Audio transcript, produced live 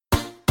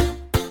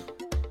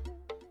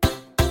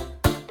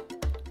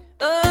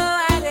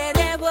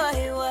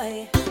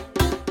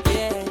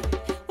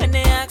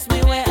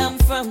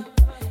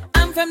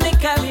I'm from the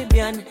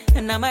Caribbean,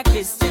 and I'm a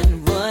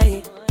Christian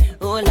boy.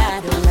 Oh, Lord,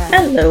 oh, Lord.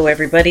 Hello,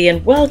 everybody,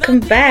 and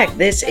welcome back.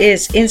 This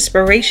is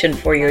Inspiration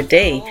for Your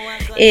Day.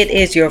 It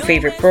is your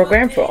favorite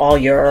program for all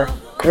your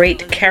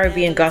great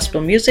Caribbean gospel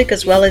music,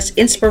 as well as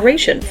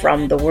inspiration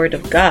from the Word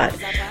of God.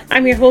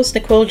 I'm your host,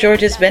 Nicole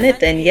Georges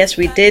Bennett, and yes,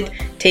 we did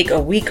take a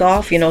week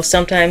off. You know,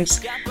 sometimes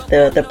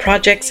the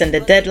projects and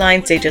the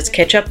deadlines, they just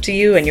catch up to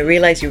you and you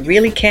realize you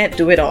really can't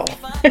do it all.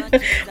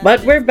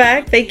 But we're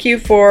back. Thank you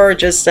for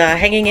just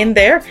hanging in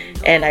there,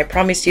 and I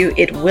promise you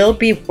it will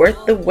be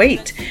worth the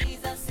wait.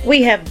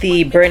 We have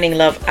the Burning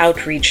Love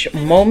Outreach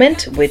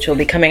moment, which will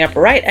be coming up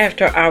right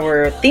after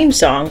our theme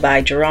song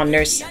by Jerron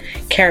Nurse,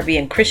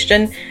 Caribbean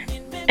Christian.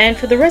 And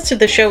for the rest of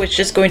the show, it's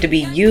just going to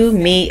be you,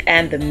 me,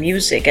 and the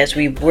music as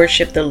we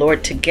worship the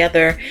Lord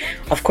together.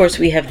 Of course,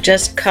 we have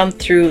just come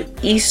through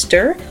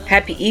Easter.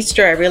 Happy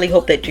Easter. I really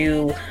hope that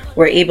you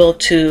were able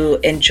to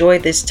enjoy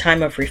this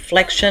time of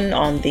reflection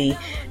on the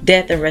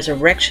death and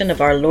resurrection of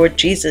our Lord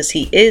Jesus.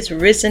 He is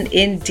risen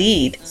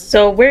indeed.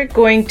 So we're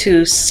going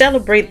to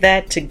celebrate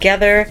that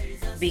together.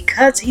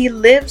 Because He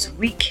lives,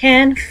 we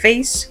can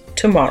face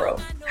tomorrow.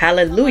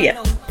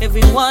 Hallelujah.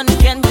 Everyone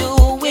can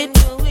do it.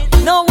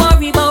 No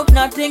worry about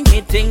nothing,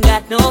 it ain't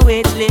got no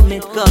age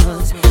limit.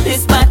 Cause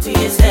this party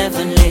is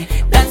heavenly.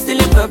 That's the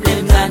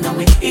problem gone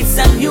away. It's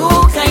a new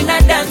kind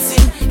of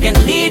dancing, can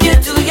lead you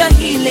to your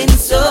healing.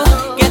 So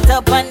get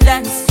up and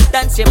dance,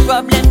 dance your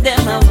problem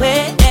them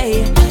away.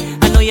 I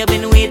know you've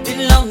been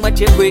waiting long, but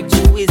your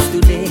breakthrough is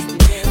today.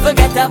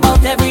 Forget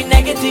about every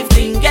negative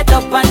thing, get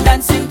up and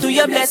dance into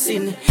your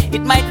blessing.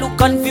 It might look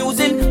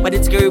confusing, but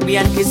it's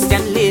Caribbean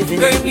Christian living.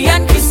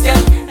 Caribbean Christian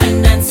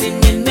and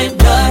dancing in my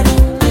blood.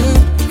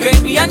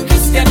 Caribbean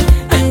Christian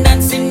and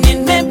dancing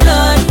in my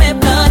blood, my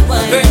blood.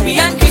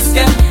 Caribbean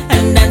Christian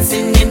and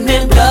dancing in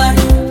my blood.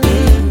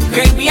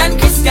 Caribbean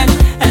Christian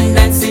and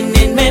dancing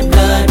in my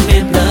blood,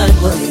 my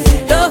blood.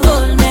 The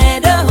whole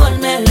me,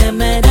 let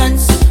me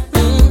dance.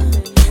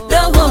 The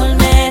whole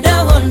me,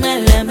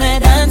 let me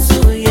dance.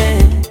 Oh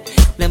yeah,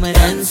 let me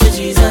dance with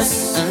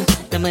Jesus.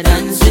 Let me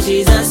dance with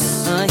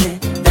Jesus. Oh yeah,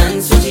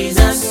 dance with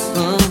Jesus.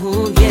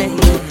 Oh yeah,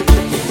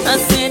 yeah. I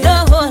say the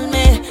whole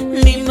me,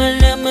 leave me,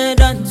 let me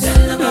dance.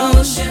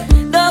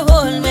 The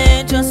whole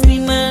me, just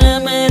leave me,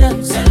 let me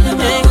dance.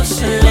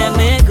 Let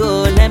me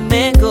go, let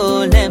me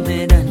go, let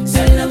me dance.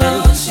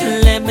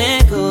 Let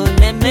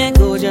me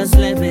go, just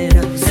let me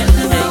dance.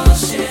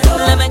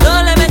 Let me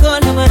go, let me go,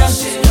 let me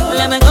dance.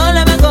 Let me go,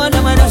 let me go,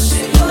 let me dance.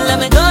 Let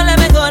me go, let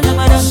me go, let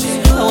me dance.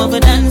 I want to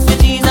dance with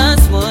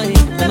Jesus, boy.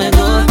 Let me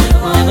go,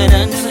 let me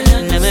dance.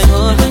 Let me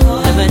go,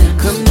 let me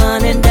come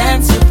on and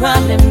dance your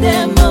problem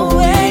them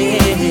away.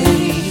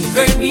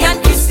 Caribbean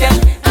Christian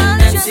and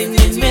dancing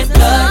in my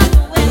blood.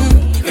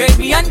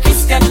 Caribbean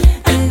Christian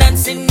and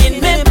dancing in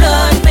my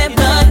blood, my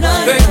blood.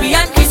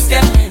 Caribbean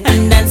Christian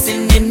and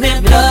dancing in my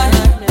blood.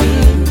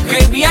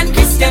 Caribbean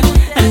Christian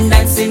and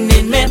dancing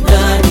in my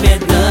blood, my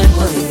blood.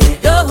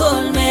 The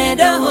whole me,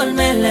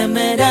 let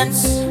me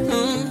dance.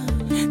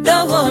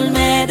 The whole me,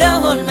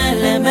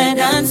 let me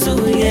dance.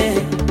 Oh yeah,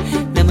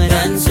 let me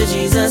dance with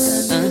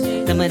Jesus.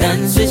 Let me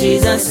dance with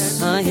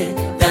Jesus. Oh yeah,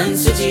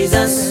 dance with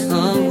Jesus.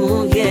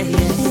 Oh yeah,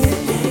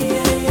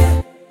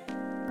 yeah.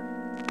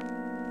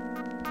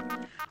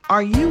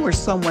 Are you or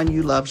someone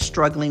you love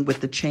struggling with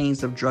the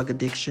chains of drug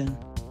addiction?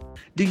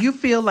 Do you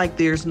feel like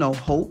there's no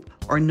hope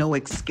or no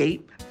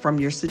escape from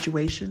your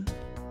situation?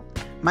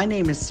 My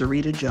name is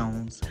Sarita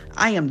Jones.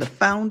 I am the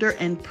founder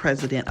and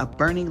president of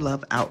Burning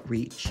Love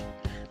Outreach.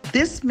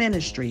 This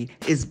ministry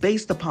is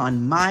based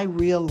upon my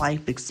real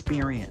life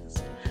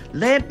experience.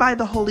 Led by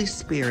the Holy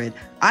Spirit,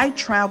 I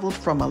traveled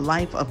from a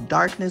life of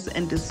darkness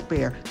and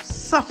despair,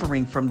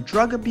 suffering from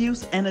drug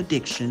abuse and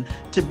addiction,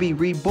 to be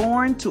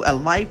reborn to a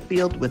life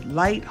filled with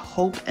light,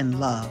 hope,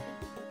 and love.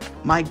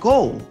 My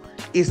goal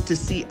is to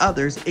see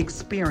others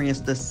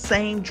experience the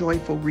same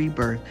joyful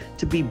rebirth,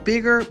 to be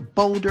bigger,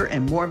 bolder,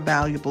 and more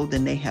valuable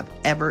than they have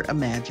ever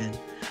imagined.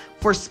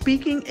 For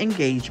speaking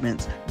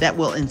engagements that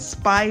will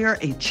inspire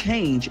a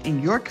change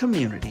in your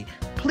community,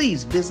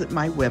 please visit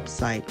my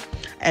website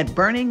at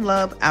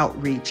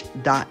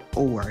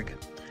burningloveoutreach.org.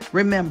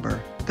 Remember,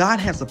 God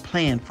has a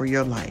plan for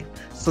your life,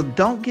 so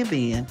don't give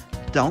in,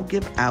 don't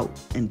give out,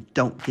 and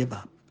don't give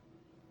up.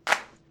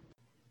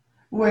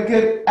 Well,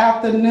 good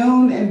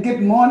afternoon and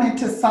good morning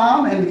to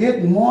some, and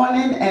good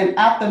morning and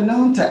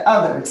afternoon to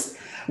others.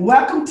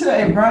 Welcome to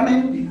a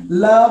Burning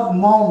Love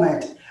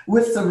Moment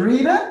with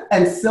Sarita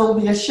and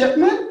Sylvia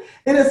Shipman.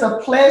 It is a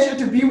pleasure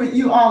to be with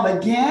you all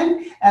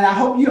again, and I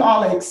hope you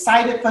all are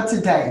excited for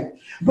today.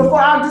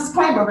 Before our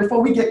disclaimer,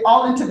 before we get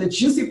all into the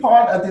juicy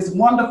part of this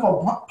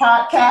wonderful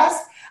podcast,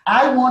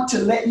 I want to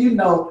let you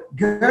know,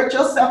 gird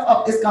yourself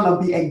up, it's going to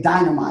be a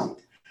dynamite.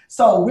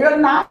 So we're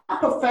not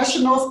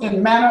professionals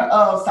in manner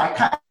of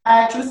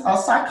psychiatrists or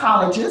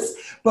psychologists,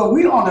 but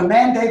we're on a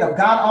mandate of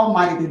God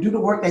Almighty to do the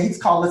work that He's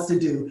called us to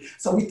do.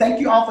 So we thank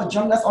you all for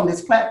joining us on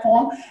this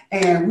platform,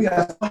 and we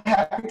are so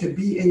happy to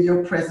be in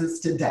your presence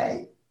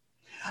today.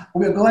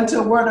 We're going to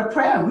a word of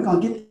prayer, and we're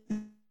going to get.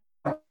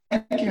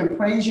 Thank thank you and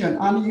praise you and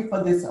honor you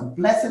for this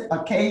blessed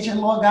occasion,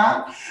 Lord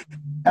God.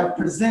 Have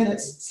presented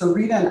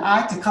Sarita and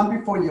I to come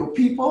before your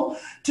people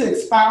to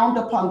expound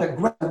upon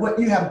what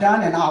you have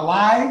done in our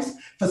lives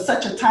for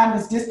such a time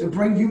as this to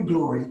bring you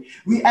glory.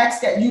 We ask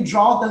that you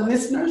draw the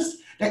listeners,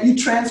 that you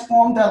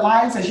transform their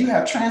lives as you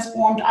have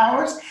transformed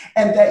ours,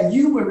 and that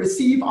you will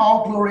receive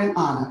all glory and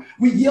honor.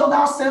 We yield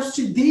ourselves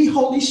to thee,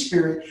 Holy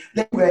Spirit,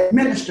 that you will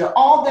administer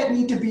all that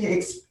need to be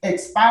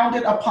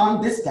expounded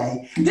upon this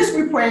day. This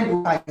we pray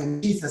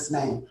in Jesus'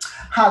 name.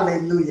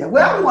 Hallelujah.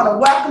 Well, we want to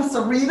welcome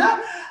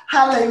Sarita,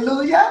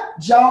 hallelujah,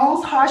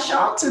 Jones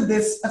Harshaw to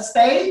this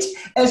stage.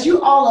 As you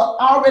all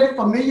are already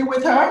familiar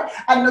with her,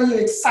 I know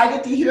you're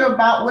excited to hear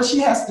about what she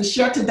has to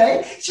share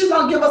today. She's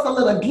going to give us a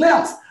little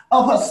glimpse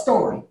of her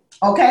story.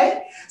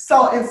 Okay,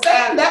 so in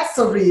saying that,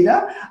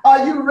 Sarita,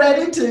 are you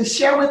ready to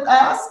share with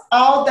us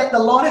all that the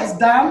Lord has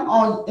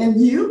done in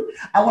you?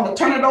 I want to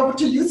turn it over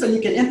to you so you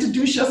can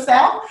introduce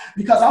yourself,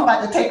 because I'm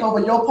about to take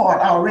over your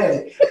part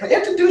already. But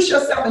introduce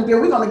yourself, and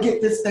then we're going to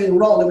get this thing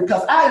rolling,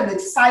 because I am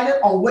excited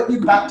on what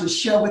you're about to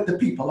share with the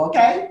people,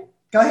 okay?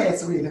 Go ahead,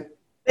 Sarita.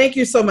 Thank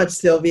you so much,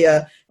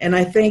 Sylvia. And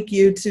I thank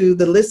you to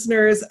the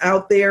listeners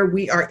out there.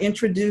 We are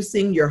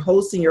introducing your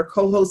host and your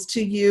co-host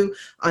to you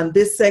on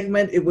this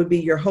segment. It would be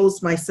your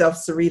host, myself,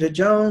 Sarita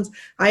Jones.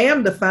 I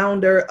am the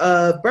founder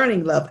of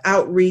Burning Love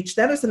Outreach.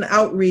 That is an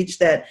outreach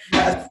that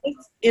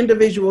assists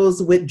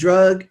individuals with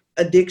drug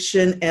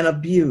addiction and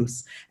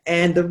abuse.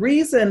 And the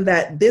reason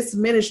that this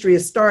ministry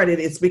is started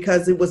is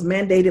because it was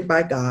mandated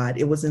by God.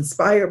 It was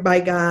inspired by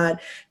God.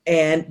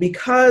 And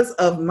because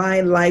of my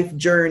life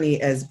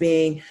journey as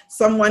being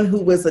someone who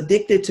was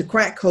addicted to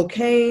crack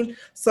cocaine,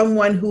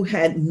 someone who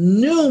had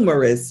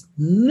numerous,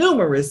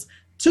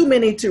 too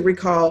many to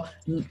recall,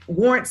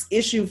 warrants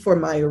issued for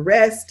my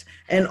arrest,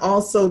 and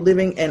also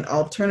living an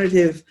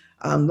alternative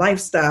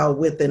lifestyle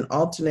with an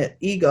alternate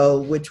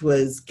ego, which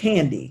was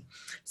candy.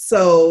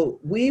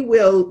 So we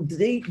will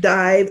deep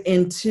dive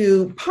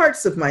into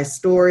parts of my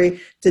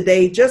story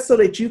today, just so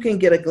that you can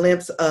get a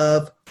glimpse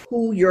of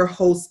who your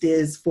host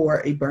is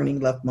for a Burning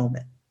Love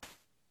moment.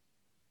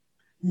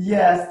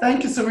 Yes,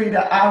 thank you,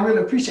 Sarita. I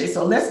really appreciate it.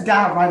 So let's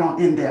dive right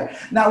on in there.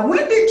 Now,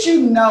 when did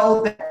you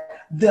know that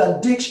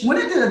when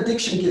did the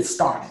addiction get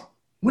started?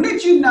 When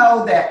did you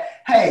know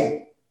that,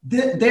 hey,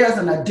 there's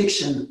an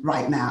addiction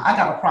right now? I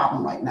got a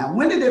problem right now.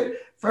 When did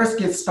it first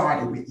get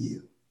started with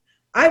you?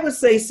 I would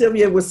say,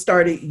 Sylvia, was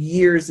started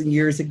years and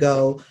years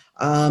ago.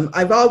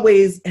 I've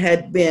always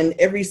had been,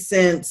 ever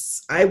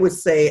since, I would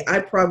say, I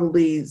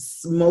probably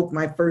smoked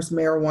my first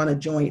marijuana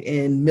joint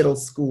in middle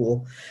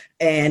school.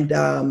 And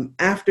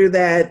after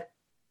that,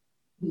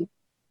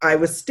 I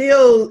was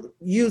still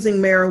using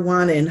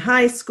marijuana in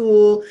high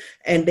school.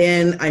 And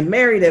then I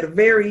married at a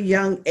very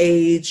young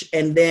age.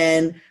 And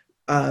then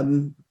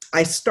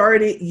I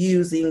started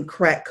using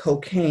crack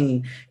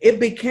cocaine. It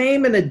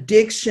became an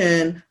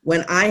addiction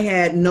when I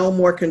had no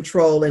more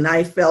control, and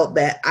I felt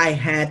that I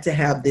had to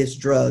have this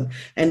drug.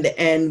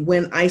 And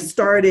when I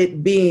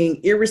started being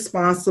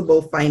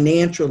irresponsible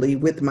financially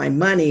with my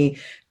money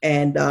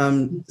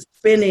and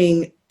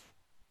spending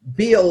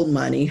bill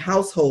money,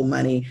 household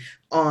money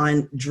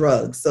on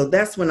drugs. So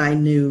that's when I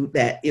knew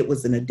that it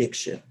was an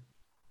addiction.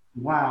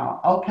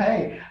 Wow.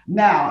 Okay.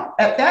 Now,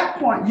 at that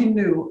point, you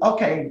knew,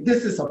 okay,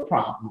 this is a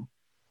problem.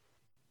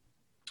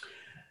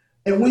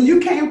 And when you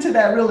came to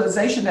that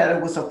realization that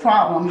it was a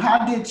problem,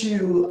 how did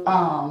you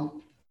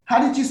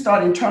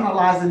start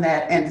internalizing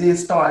that and then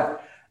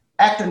start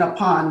acting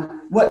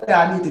upon what do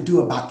I need to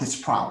do about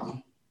this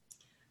problem?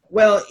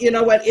 Well, you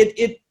know what?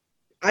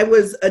 I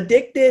was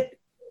addicted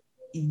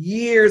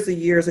years and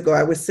years ago.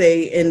 I would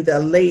say in the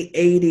late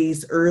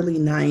 80s, early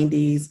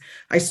 90s.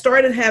 I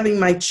started having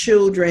my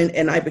children,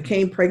 and I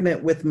became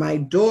pregnant with my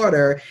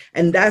daughter,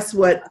 and that's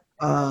what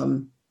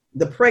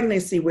the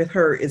pregnancy with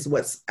her is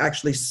what's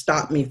actually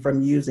stopped me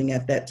from using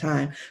at that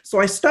time. So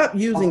I stopped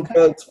using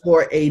drugs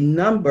for a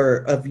number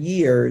of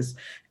years.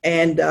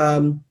 And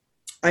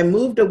I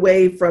moved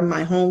away from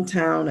my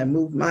hometown. I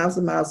moved miles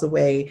and miles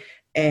away.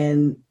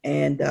 And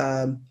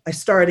I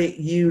started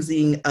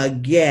using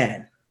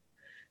again.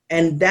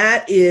 And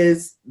that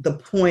is the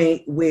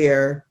point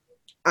where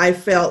I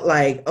felt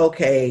like,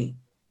 okay,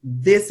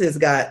 this has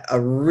got a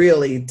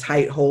really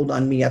tight hold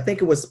on me. I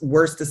think it was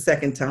worse the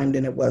second time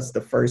than it was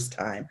the first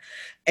time.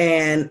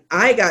 And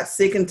I got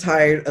sick and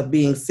tired of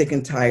being sick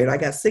and tired. I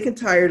got sick and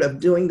tired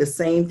of doing the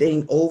same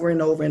thing over and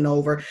over and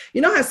over.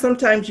 You know how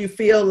sometimes you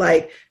feel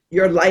like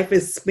your life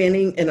is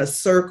spinning in a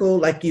circle,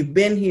 like you've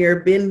been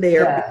here, been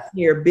there, been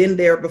here, been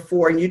there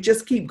before, and you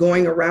just keep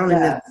going around in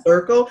this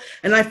circle.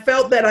 And I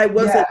felt that I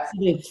wasn't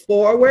moving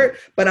forward,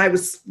 but I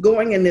was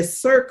going in this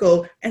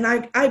circle, and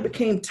I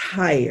became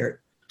tired.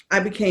 I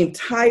became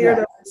tired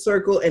of the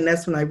circle, and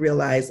that's when I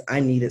realized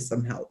I needed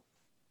some help.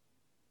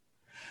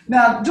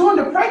 Now, during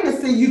the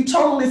pregnancy, you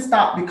totally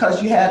stopped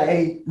because you had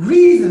a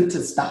reason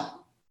to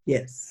stop.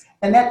 Yes.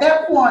 And at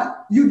that point,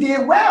 you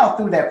did well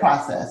through that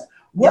process.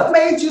 What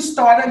made you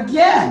start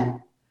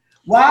again?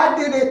 Why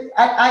did it?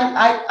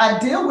 I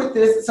deal with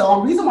this. So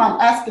the reason why I'm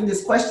asking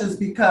this question is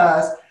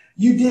because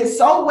You did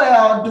so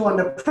well during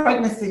the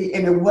pregnancy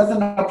and it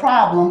wasn't a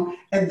problem.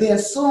 And then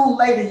soon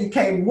later you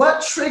came.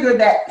 What triggered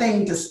that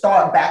thing to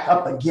start back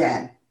up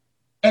again?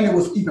 And it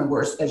was even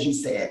worse, as you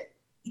said.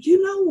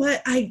 You know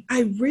what?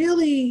 I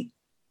really,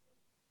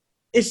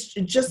 it's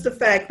just the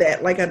fact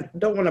that, like, I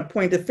don't want to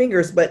point the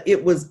fingers, but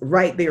it was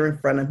right there in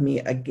front of me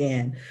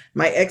again.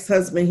 My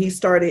ex-husband, he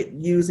started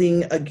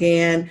using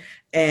again.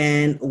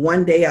 And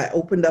one day I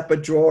opened up a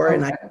drawer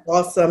and I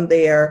saw some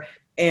there.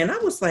 And I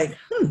was like,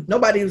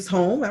 nobody was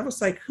home. I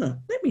was like,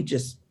 let me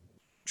just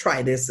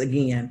try this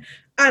again.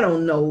 I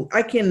don't know.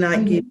 I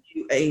cannot give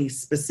you a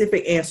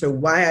specific answer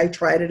why I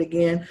tried it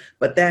again,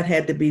 but that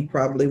had to be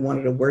probably one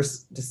of the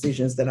worst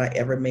decisions that I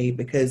ever made,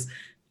 because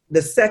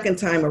the second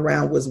time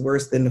around was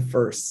worse than the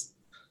first.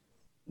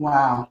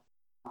 Wow.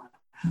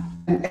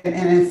 And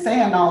in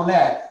saying all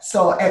that,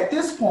 so at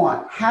this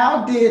point,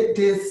 how did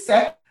this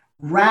second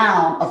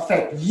round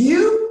affect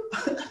you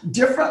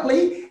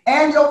differently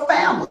and your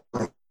family?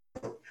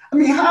 I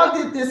mean, how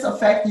did this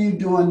affect you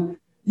doing,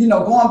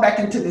 going back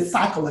into this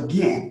cycle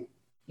again?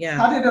 Yeah.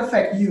 How did it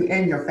affect you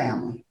and your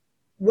family?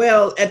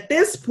 Well, at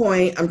this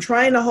point, I'm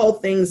trying to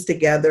hold things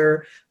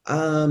together.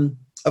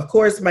 Of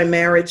course, my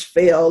marriage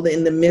failed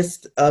in the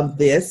midst of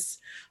this.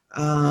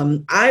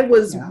 I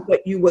was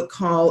what you would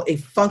call a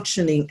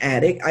functioning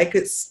addict. I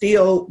could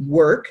still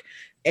work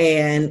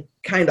and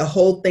kind of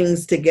hold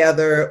things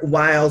together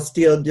while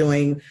still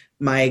doing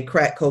my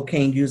crack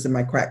cocaine, using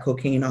my crack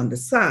cocaine on the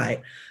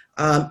side.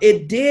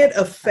 It did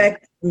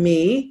affect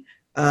me.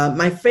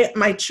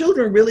 My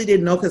children really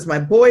didn't know because my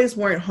boys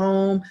weren't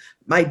home.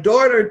 My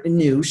daughter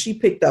knew. She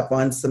picked up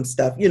on some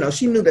stuff.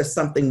 She knew that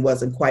something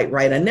wasn't quite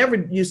right. I never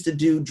used to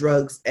do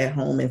drugs at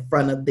home in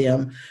front of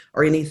them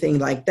or anything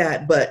like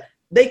that, but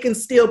they can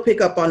still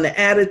pick up on the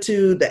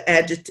attitude,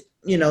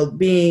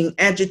 being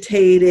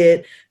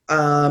agitated,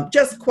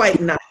 just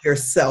quite not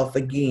yourself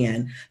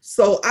again.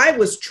 So I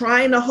was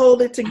trying to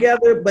hold it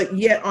together, but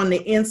yet on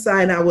the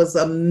inside, I was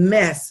a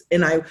mess,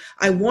 and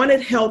I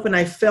wanted help, and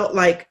I felt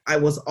like I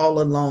was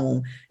all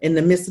alone in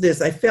the midst of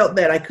this. I felt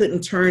that I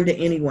couldn't turn to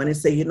anyone and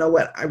say, you know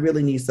what, I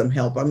really need some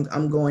help.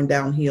 I'm going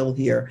downhill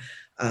here.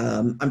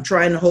 I'm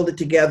trying to hold it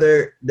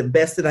together the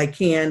best that I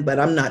can, but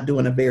I'm not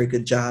doing a very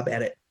good job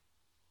at it.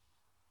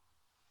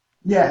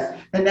 Yes.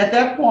 And at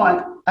that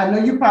point, I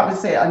know you probably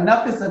say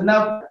enough is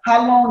enough.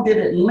 How long did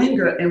it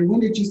linger? And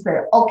when did you say,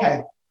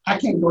 okay, I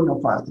can't go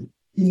no further?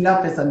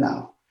 Enough is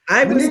enough.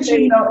 When did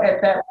you know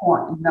at that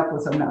point enough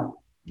was enough?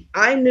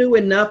 I knew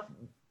enough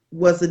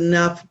was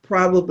enough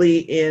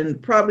probably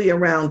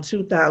around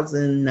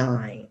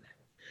 2009.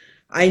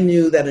 I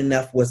knew that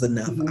enough was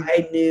enough. Mm-hmm.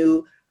 I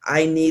knew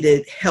I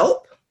needed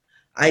help.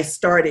 I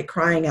started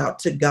crying out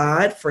to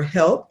God for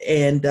help.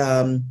 And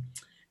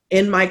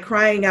in my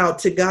crying out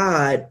to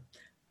God,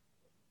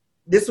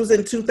 this was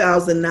in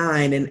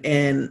 2009,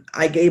 and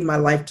I gave my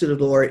life to the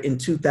Lord in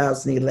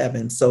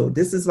 2011. So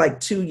this is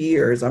like 2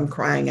 years. I'm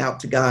crying out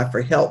to God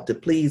for help, to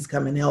please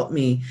come and help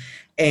me.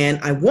 And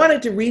I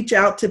wanted to reach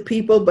out to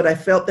people, but I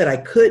felt that I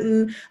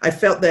couldn't. I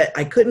felt that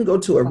I couldn't go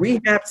to a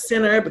rehab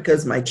center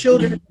because my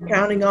children were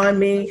counting on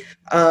me.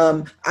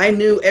 I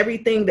knew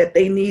everything that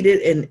they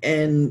needed,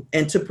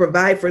 and to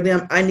provide for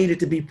them, I needed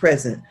to be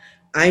present.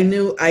 I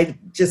knew I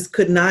just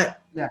could not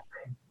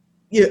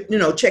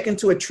check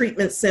into a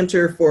treatment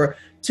center for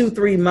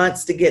 2-3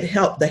 months to get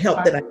help, the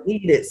help that I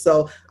needed.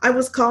 So I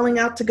was calling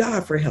out to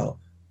God for help.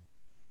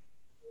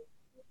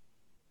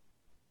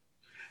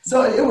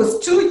 So it was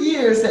 2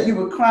 years that you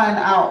were crying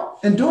out.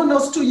 And during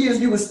those 2 years,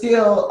 you were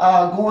still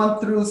going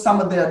through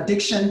some of the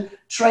addiction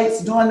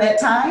traits during that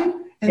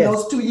time, in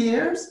those 2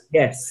 years?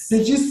 Yes.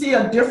 Did you see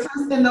a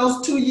difference in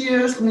those 2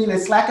 years? I mean,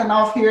 it's slacking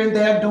off here and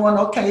there, doing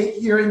okay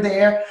here and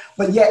there,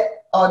 but yet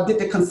did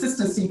the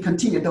consistency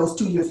continue those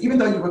 2 years, even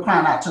though you were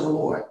crying out to the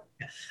Lord?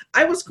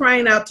 I was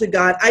crying out to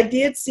God. I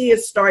did see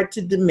it start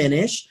to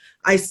diminish.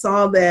 I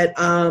saw that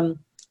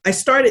I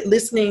started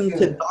listening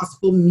to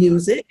gospel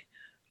music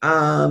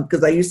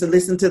because I used to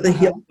listen to the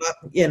hip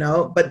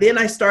hop, but then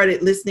I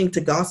started listening to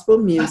gospel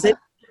music.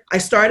 I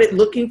started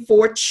looking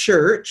for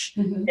church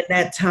at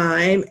that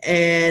time,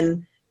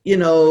 and,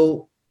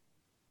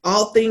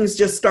 all things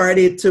just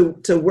started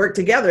to work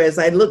together. As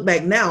I look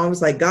back now, I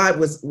was like, God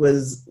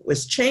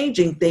was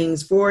changing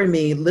things for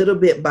me little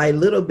bit by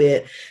little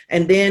bit.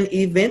 And then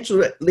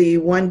eventually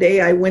one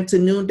day I went to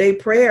noonday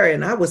prayer,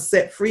 and I was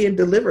set free and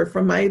delivered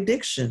from my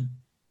addiction.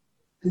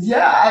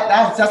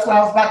 Yeah, that's what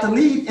I was about to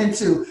lead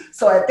into.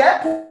 So at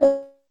that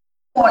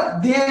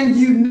point, then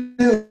you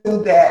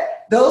knew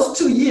that those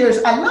 2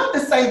 years, I love to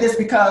say this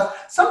because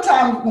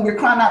sometimes when we're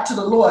crying out to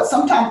the Lord,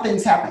 sometimes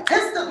things happen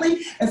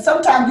instantly, and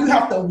sometimes you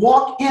have to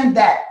walk in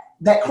that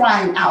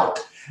crying out.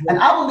 And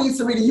I believe,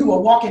 Sarita, you were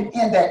walking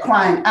in that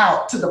crying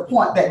out to the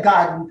point that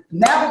God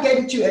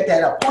navigated you at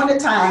that appointed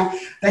time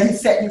that he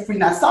set you free.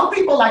 Now, some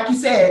people, like you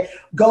said,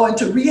 go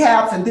into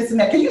rehabs and this and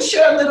that. Can you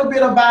share a little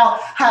bit about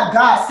how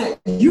God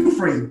set you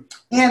free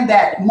in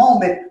that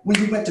moment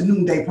when you went to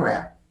noonday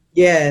prayer?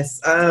 Yes.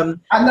 I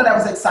know that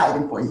was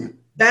exciting for you.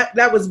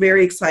 That was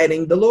very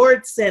exciting. The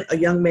Lord sent a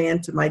young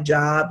man to my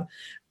job.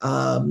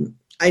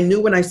 I knew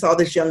when I saw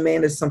this young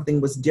man that something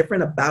was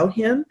different about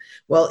him.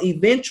 Well,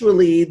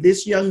 eventually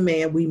this young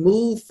man, we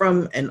moved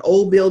from an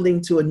old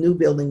building to a new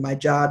building, my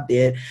job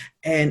did.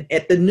 And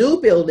at the new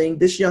building,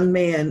 this young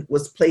man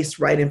was placed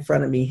right in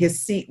front of me.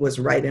 His seat was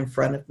right in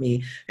front of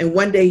me. And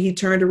one day he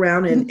turned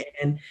around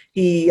and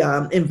he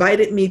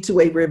invited me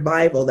to a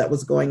revival that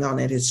was going on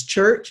at his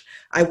church.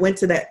 I went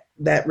to that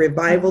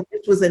revival.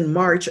 This was in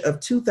March of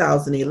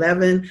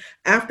 2011.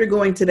 After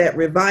going to that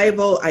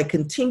revival, I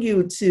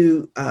continued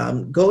to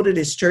go to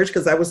this church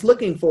because I was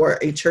looking for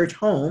a church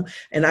home,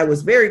 and I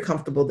was very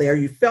comfortable there.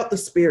 You felt the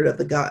spirit of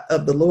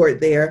the Lord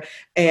there.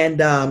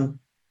 And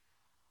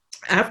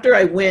after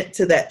I went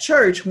to that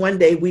church, one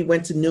day we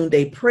went to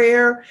noonday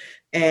prayer,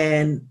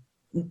 and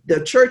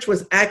the church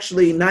was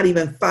actually not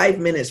even 5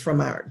 minutes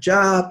from our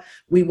job.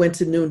 We went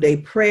to noonday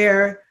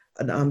prayer.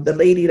 The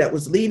lady that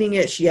was leading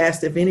it, she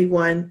asked if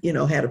anyone,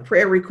 had a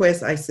prayer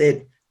request. I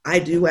said, I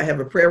do. I have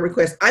a prayer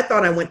request. I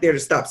thought I went there to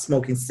stop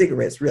smoking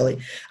cigarettes, really.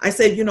 I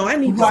said, I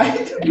need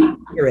to smoke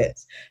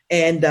cigarettes.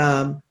 And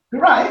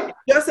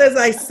just as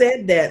I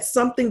said that,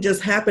 something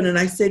just happened. And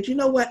I said, you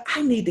know what?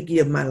 I need to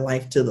give my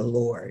life to the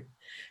Lord.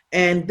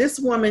 And this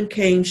woman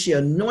came, she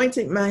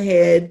anointed my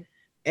head.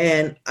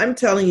 And I'm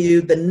telling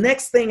you, the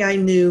next thing I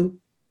knew,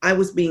 I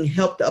was being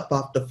helped up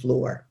off the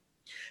floor.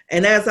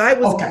 And as I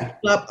was getting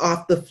up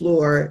off the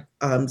floor,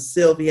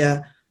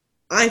 Sylvia,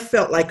 I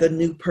felt like a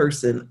new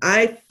person.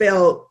 I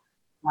felt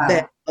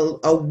that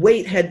a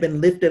weight had been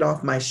lifted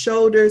off my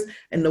shoulders.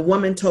 And the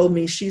woman told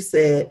me, she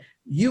said,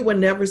 you will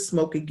never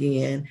smoke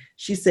again.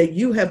 She said,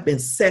 you have been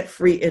set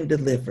free and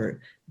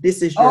delivered.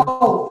 This is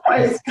your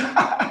praise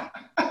God.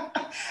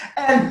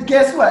 And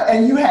guess what?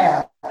 And you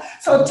have.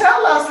 So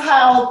tell us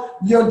how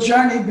your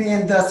journey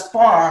been thus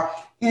far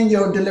in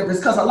your deliverance.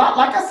 Because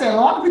like I said, a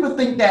lot of people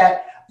think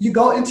that you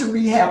go into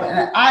rehab,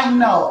 and I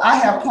know I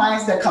have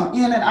clients that come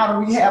in and out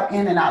of rehab,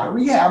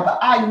 but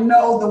I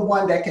know the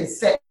one that can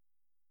set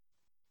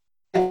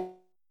you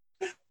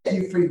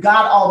free.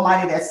 God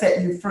Almighty that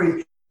set you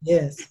free.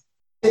 Yes.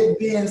 It's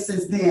been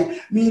since then.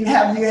 Meaning,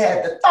 have you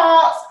had the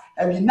thoughts?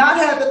 Have you not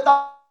had the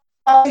thoughts?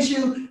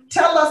 You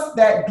tell us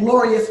that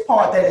glorious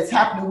part that is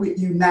happening with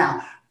you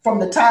now. From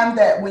the time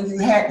that when you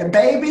had the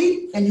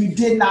baby and you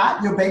did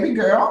not, your baby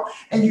girl,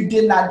 and you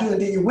did not do it,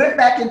 then you went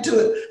back into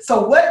it.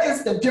 So what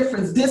is the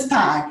difference this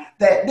time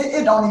that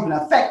it don't even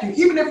affect you,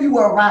 even if you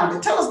were around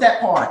it? Tell us that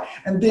part.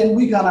 And then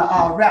we're going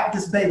to wrap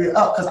this baby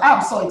up because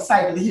I'm so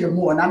excited to hear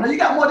more. And I know you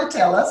got more to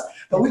tell us,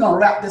 but we're going to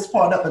wrap this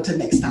part up until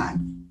next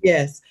time.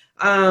 Yes.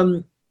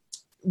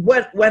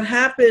 What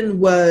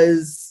happened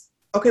was,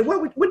 okay,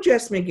 what would you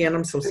ask me again?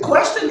 I'm so sorry. The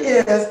question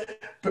is,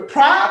 but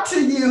prior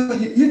to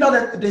you know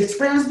that the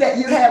experience that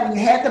you had when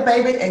you had the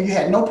baby and you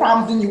had no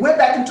problems, and you went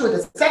back into it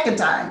the second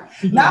time.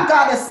 Mm-hmm. Now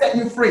God has set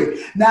you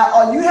free. Now,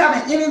 are you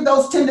having any of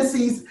those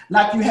tendencies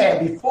like you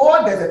had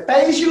before? Does it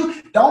phase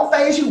you? Don't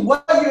phase you?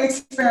 What are you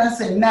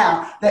experiencing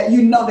now that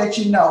you know,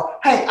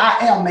 hey, I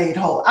am made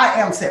whole. I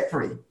am set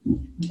free.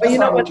 Well, you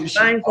know what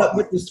lines up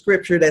with the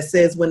scripture that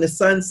says, when the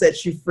Son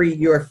sets you free,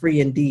 you are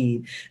free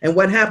indeed. And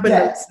what happened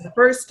the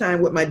first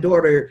time with my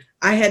daughter,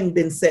 I hadn't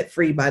been set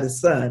free by the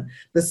Son.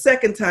 The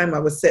second time I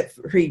was set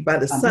free by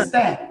the Son.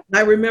 And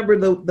I remember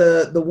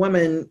the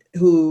woman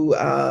who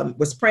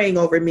was praying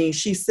over me.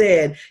 She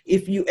said,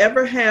 if you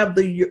ever have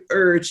the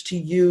urge to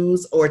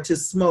use or to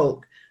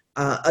smoke,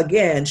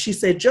 again, she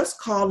said, just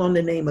call on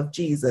the name of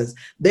Jesus.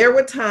 There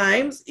were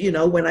times,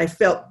 when I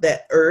felt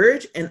that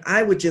urge, and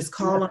I would just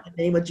call on the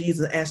name of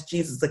Jesus, ask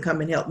Jesus to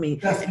come and help me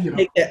and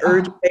take that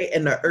urge away,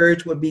 and the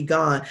urge would be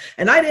gone.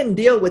 And I didn't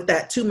deal with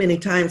that too many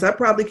times. I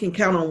probably can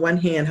count on one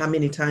hand how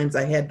many times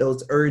I had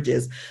those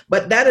urges.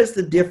 But that is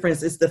the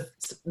difference. It's the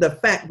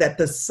fact that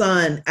the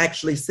Son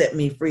actually set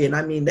me free. And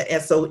I mean the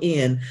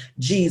S-O-N,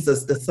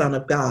 Jesus, the Son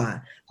of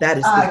God. That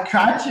is I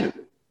got you.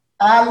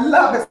 I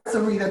love it,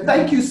 Sarita.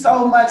 Thank you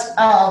so much.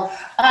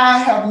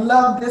 I have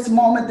loved this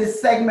moment, this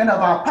segment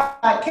of our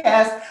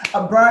podcast,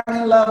 A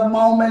Burning Love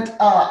Moment.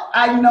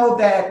 I know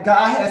that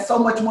God has so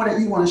much more that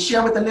you want to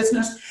share with the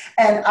listeners,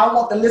 and I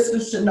want the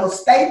listeners to know,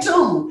 stay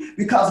tuned,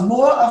 because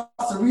more of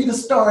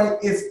Sarita's story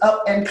is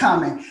up and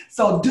coming.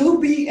 So do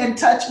be in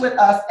touch with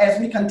us as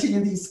we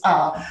continue these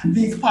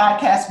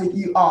podcasts with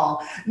you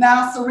all.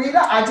 Now, Sarita,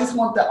 I just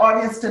want the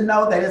audience to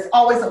know that it's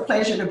always a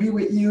pleasure to be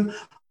with you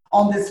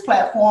on this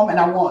platform, and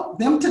I want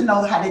them to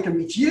know how they can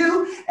reach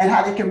you and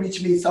how they can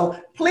reach me. So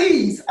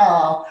please,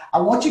 I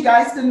want you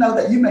guys to know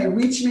that you may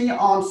reach me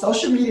on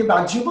social media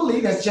by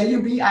Jubilee. That's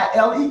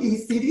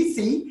JUBILEE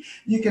CDC.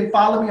 You can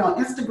follow me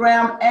on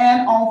Instagram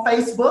and on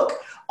Facebook.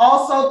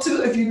 Also,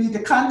 too, if you need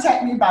to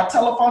contact me by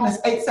telephone, it's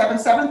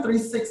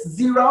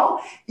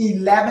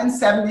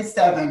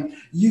 877-360-1177.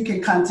 You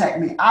can contact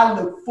me. I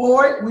look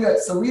forward.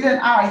 Sarita and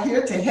I are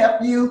here to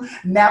help you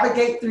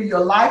navigate through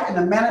your life in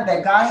a manner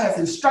that God has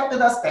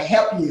instructed us to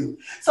help you.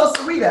 So,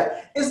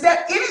 Sarita, is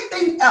there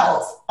anything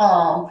else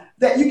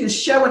that you can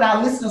share with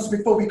our listeners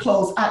before we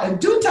close out? And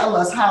do tell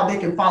us how they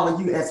can follow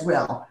you as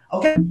well.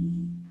 Okay?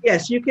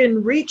 Yes, you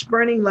can reach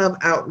Burning Love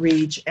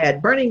Outreach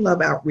at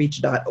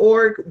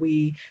burningloveoutreach.org.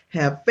 We're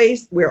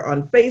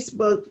on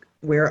Facebook,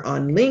 We're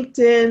on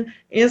LinkedIn,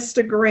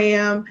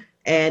 Instagram,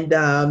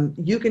 and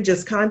you can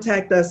just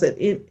contact us at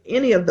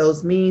any of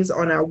those means.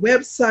 On our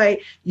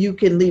website, you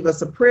can leave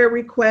us a prayer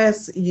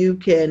request. You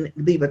can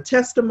leave a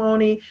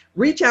testimony.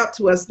 Reach out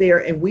to us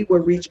there, and we will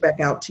reach back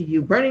out to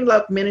you. Burning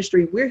Love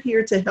Ministry, we're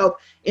here to help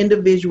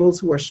individuals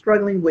who are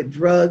struggling with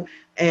drug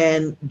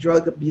and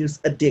drug abuse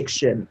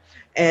addiction.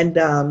 And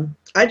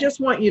I just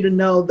want you to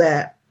know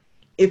that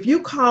if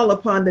you call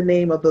upon the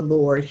name of the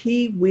Lord,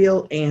 he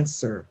will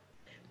answer.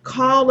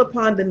 Call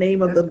upon the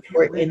name of the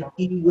Lord and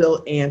he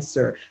will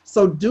answer.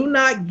 So do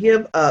not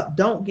give up.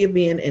 Don't give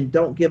in and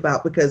don't give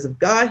out, because if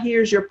God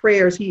hears your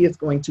prayers, he is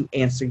going to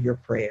answer your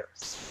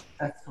prayers.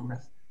 That's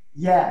correct.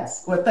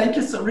 Yes. Well, thank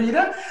you,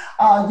 Sarita.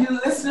 You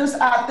listeners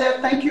out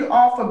there, thank you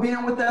all for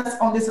being with us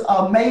on this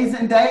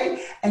amazing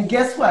day. And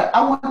guess what?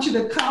 I want you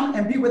to come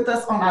and be with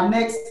us on our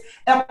next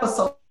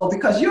episode,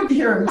 because you'll be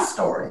hearing my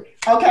story,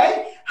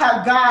 okay?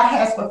 How God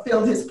has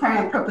fulfilled his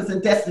plan, purpose,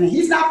 and destiny.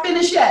 He's not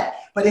finished yet,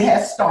 but it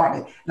has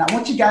started. And I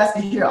want you guys to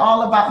hear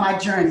all about my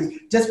journey,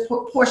 just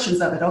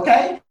portions of it,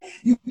 okay?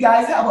 You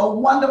guys have a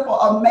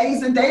wonderful,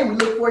 amazing day. We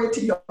look forward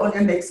to you on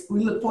your next.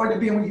 We look forward to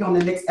being with you on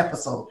the next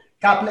episode.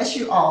 God bless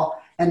you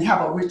all and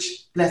have a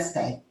rich, blessed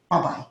day.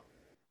 Bye-bye.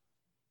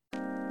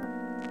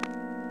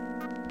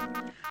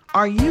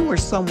 Are you or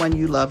someone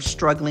you love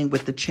struggling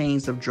with the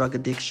chains of drug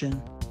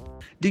addiction?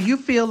 Do you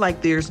feel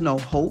like there's no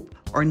hope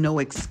or no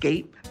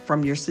escape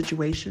from your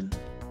situation?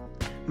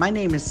 My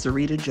name is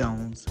Sarita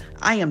Jones.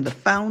 I am the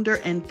founder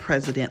and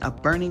president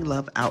of Burning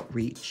Love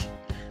Outreach.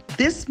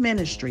 This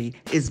ministry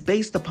is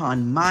based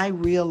upon my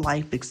real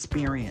life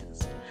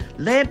experience.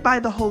 Led by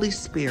the Holy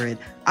Spirit,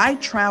 I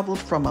traveled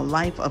from a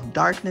life of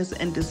darkness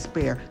and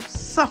despair,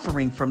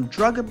 suffering from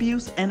drug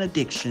abuse and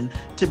addiction,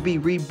 to be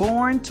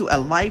reborn to a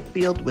life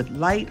filled with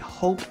light,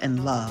 hope,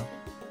 and love.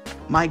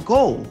 My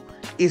goal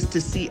is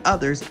to see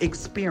others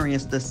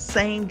experience the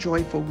same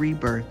joyful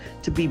rebirth,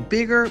 to be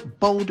bigger,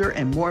 bolder,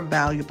 and more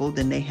valuable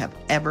than they have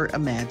ever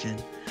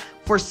imagined.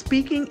 For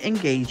speaking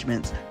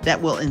engagements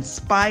that will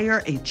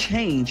inspire a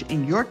change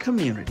in your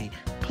community,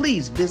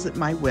 please visit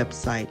my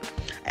website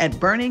at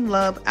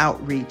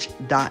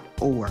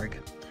burningloveoutreach.org.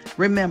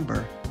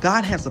 Remember,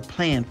 God has a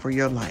plan for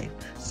your life,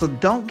 so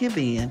don't give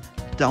in,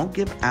 don't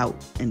give out,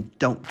 and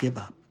don't give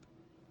up.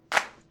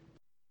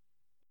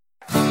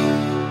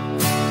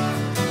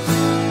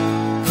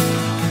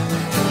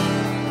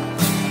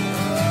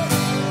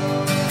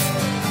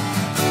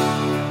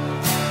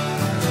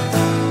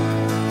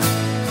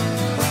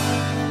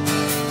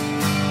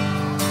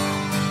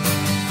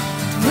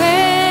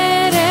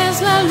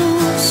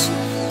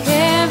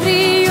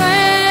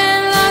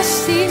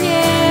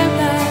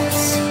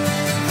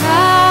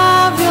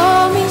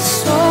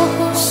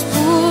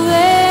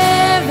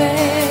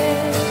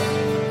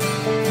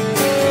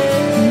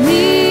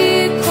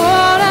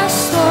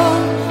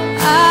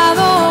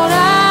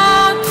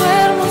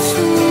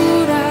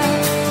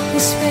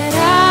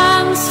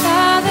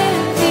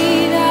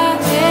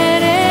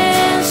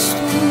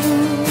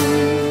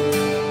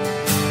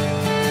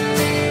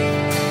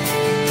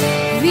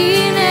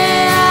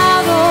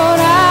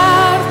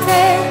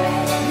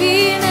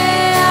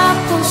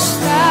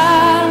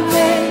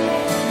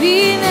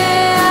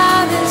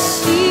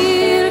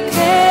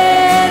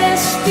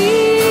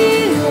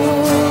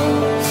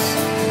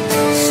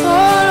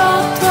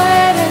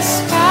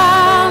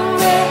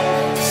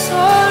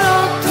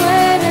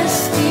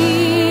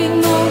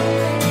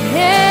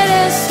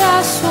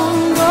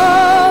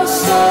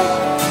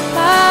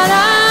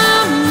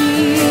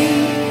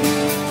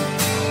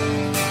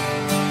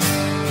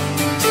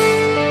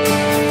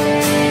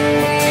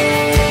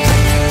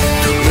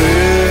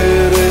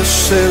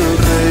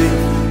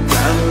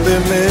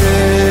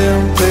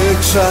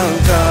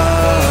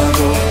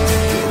 exaltado,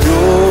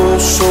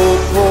 glorioso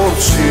por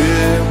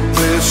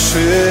siempre,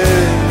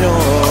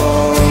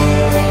 Señor.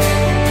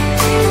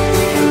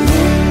 El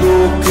mundo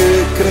que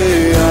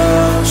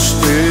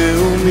creaste,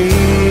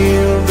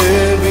 humilde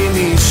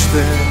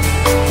viniste,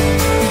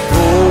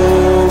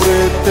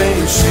 pobre te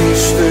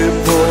hiciste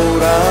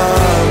por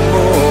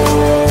amor.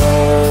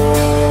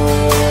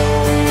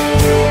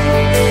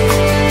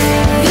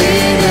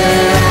 Vine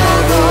a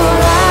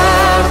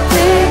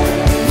adorarte,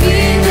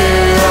 vine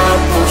a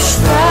postrarme,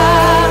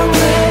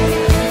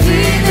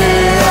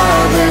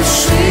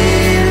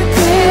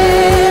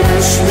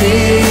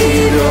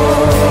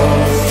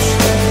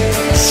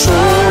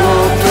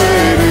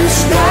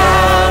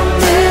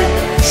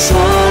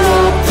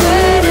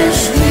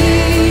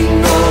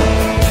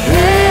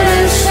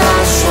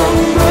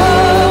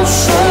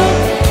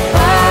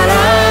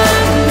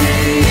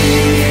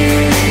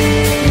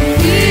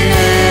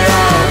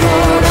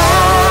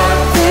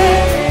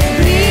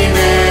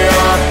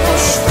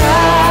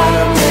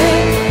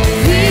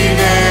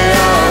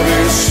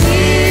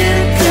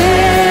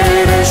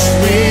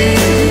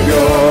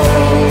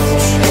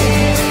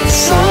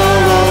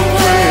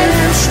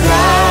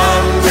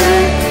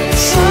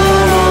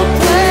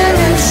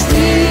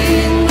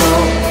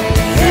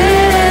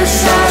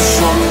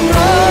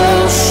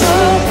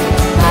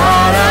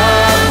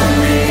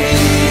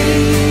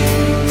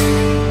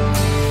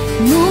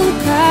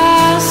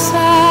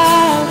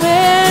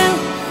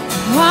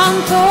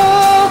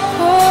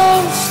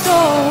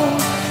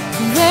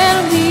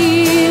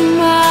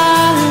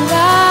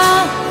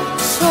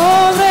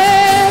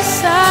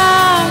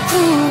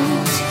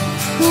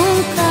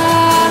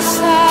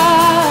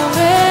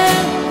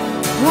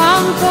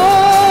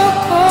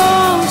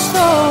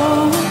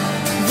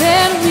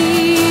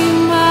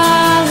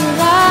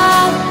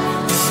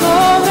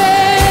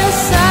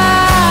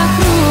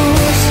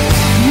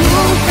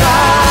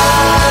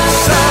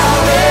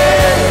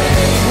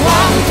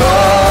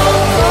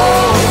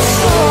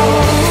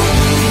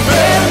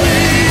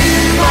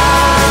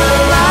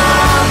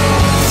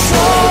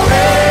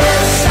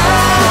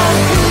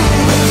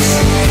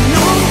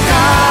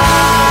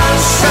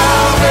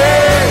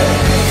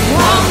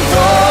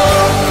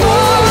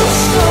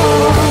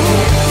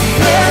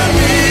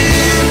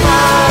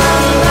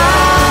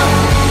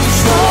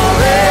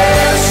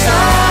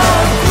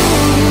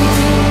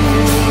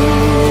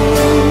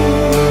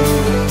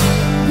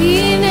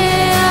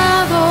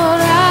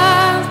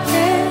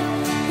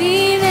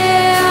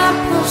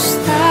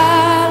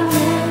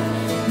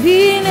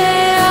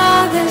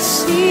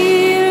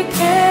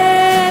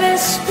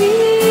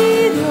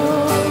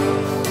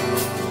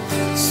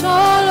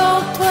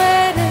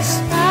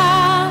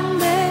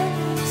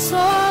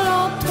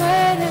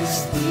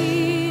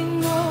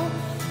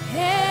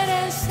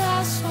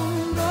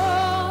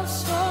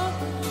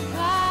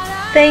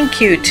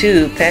 Thank you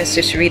to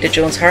Pastor Sarita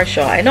Jones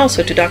Harshaw and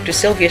also to Dr.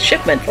 Sylvia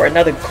Shipman for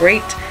another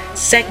great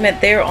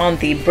segment there on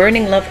the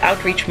Burning Love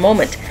Outreach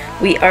Moment.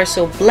 We are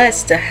so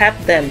blessed to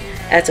have them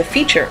as a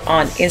feature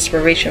on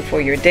Inspiration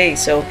for Your Day.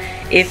 So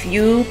if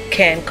you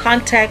can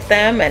contact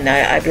them, and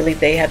I believe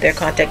they have their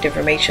contact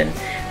information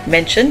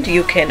mentioned,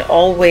 you can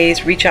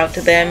always reach out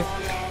to them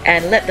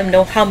and let them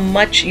know how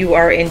much you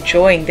are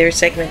enjoying their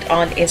segment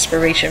on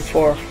Inspiration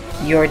for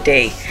Your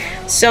Day.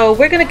 So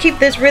we're going to keep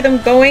this rhythm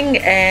going,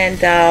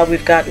 and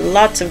we've got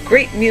lots of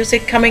great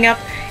music coming up.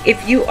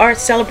 If you are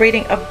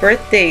celebrating a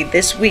birthday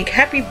this week,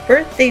 happy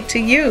birthday to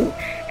you,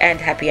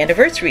 and happy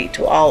anniversary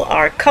to all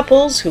our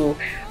couples who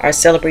are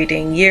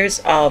celebrating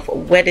years of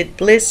wedded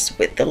bliss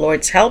with the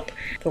Lord's help.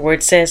 The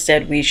word says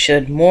that we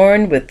should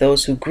mourn with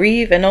those who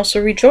grieve and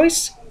also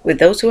rejoice with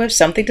those who have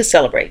something to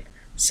celebrate.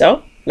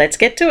 So let's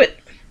get to it.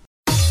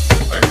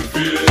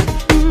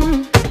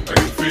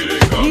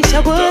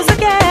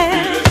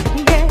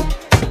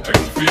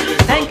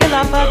 Thank you,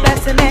 Lord, for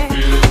blessing me.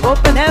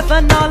 Open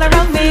heaven all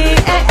around me.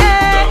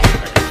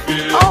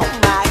 Oh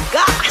my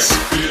gosh.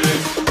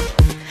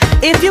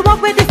 If you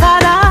walk with the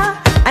Father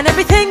and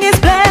everything is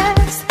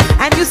blessed,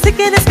 and you seek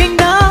in His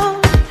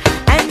kingdom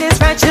and His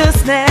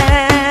righteousness,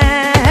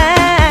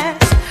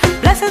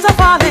 blessings are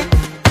falling.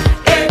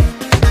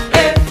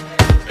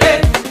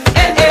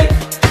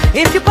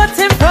 If you put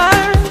Him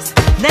first,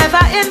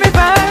 never in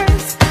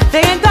reverse,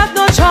 they ain't got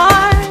no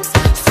choice.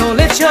 So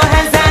lift your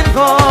hands and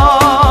go.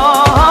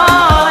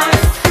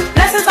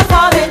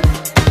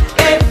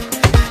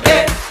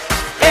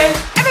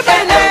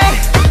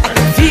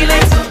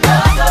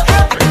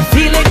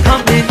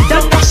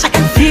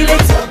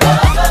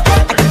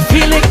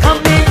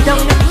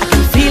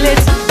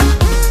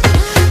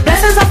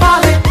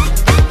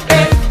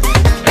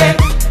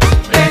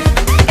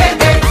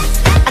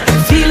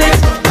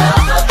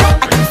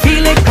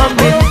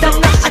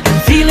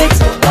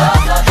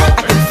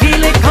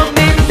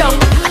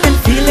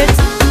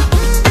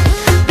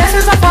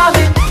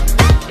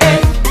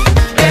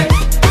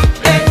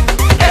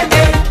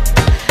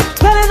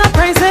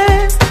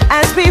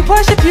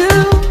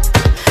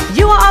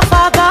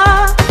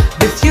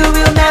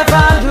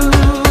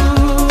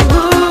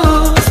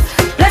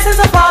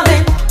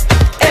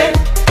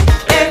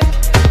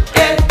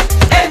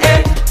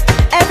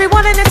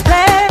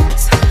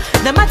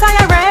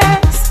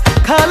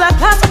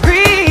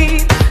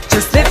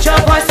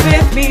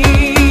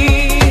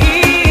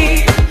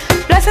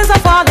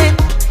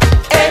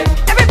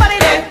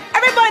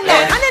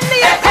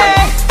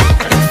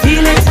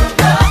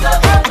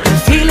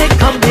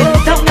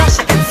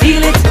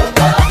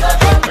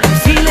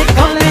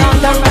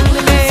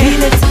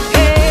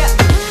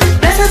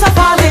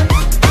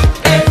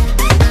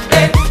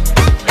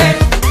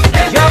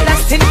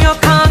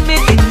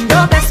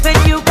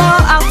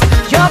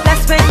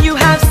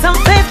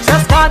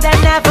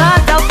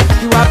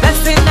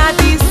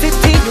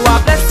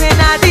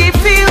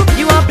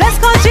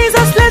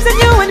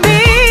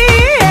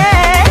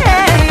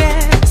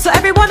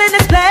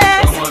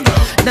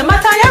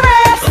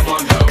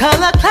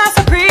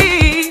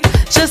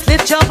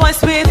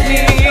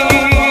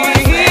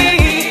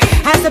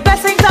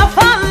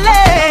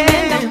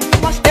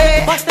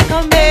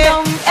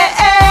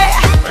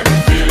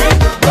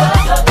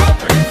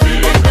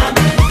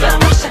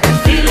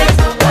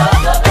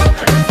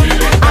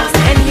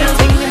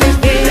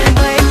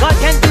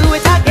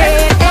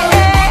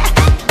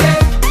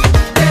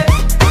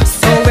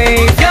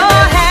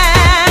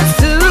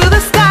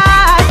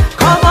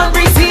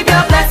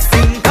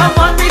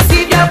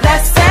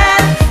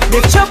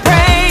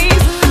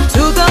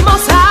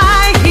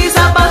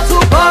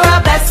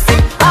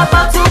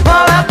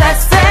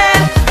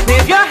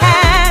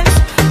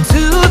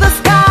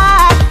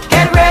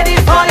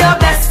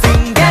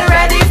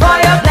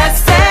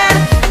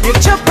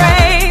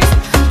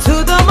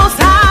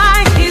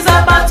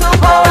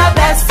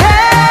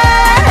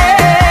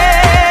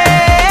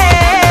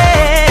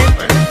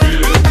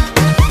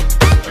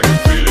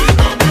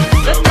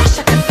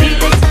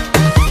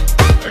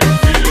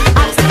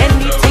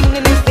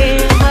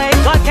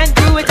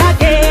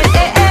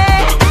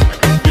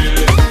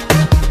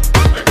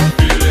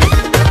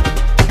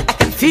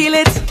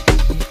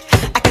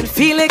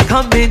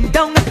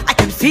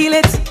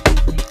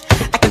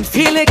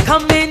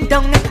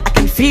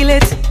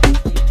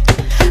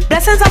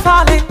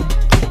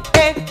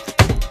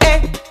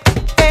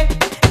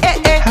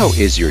 How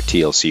is your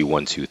TLC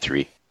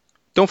 123?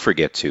 Don't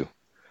forget to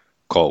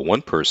call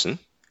one person,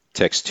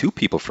 text 2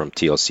 people from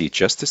TLC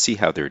just to see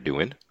how they're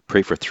doing,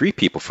 pray for 3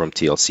 people from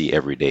TLC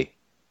every day.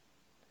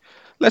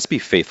 Let's be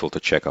faithful to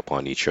check up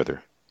on each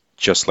other,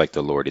 just like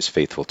the Lord is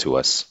faithful to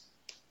us.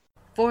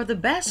 For the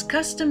best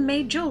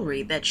custom-made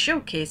jewelry that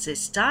showcases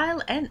style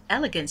and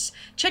elegance,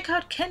 check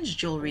out Ken's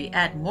Jewelry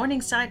at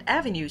Morningside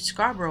Avenue,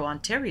 Scarborough,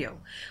 Ontario.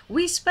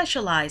 We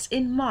specialize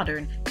in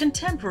modern,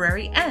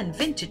 contemporary, and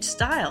vintage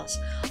styles.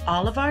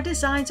 All of our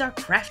designs are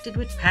crafted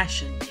with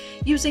passion,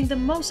 using the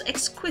most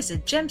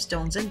exquisite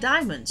gemstones and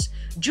diamonds.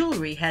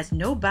 Jewelry has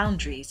no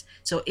boundaries,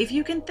 so if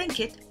you can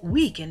think it,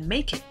 we can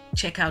make it.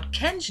 Check out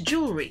Ken's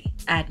Jewelry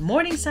at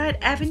Morningside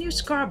Avenue,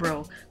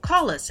 Scarborough.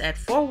 Call us at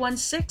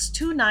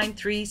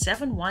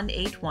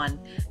 416-293-7181.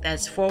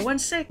 That's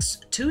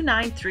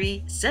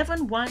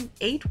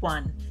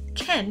 416-293-7181.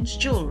 Ken's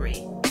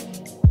Jewelry.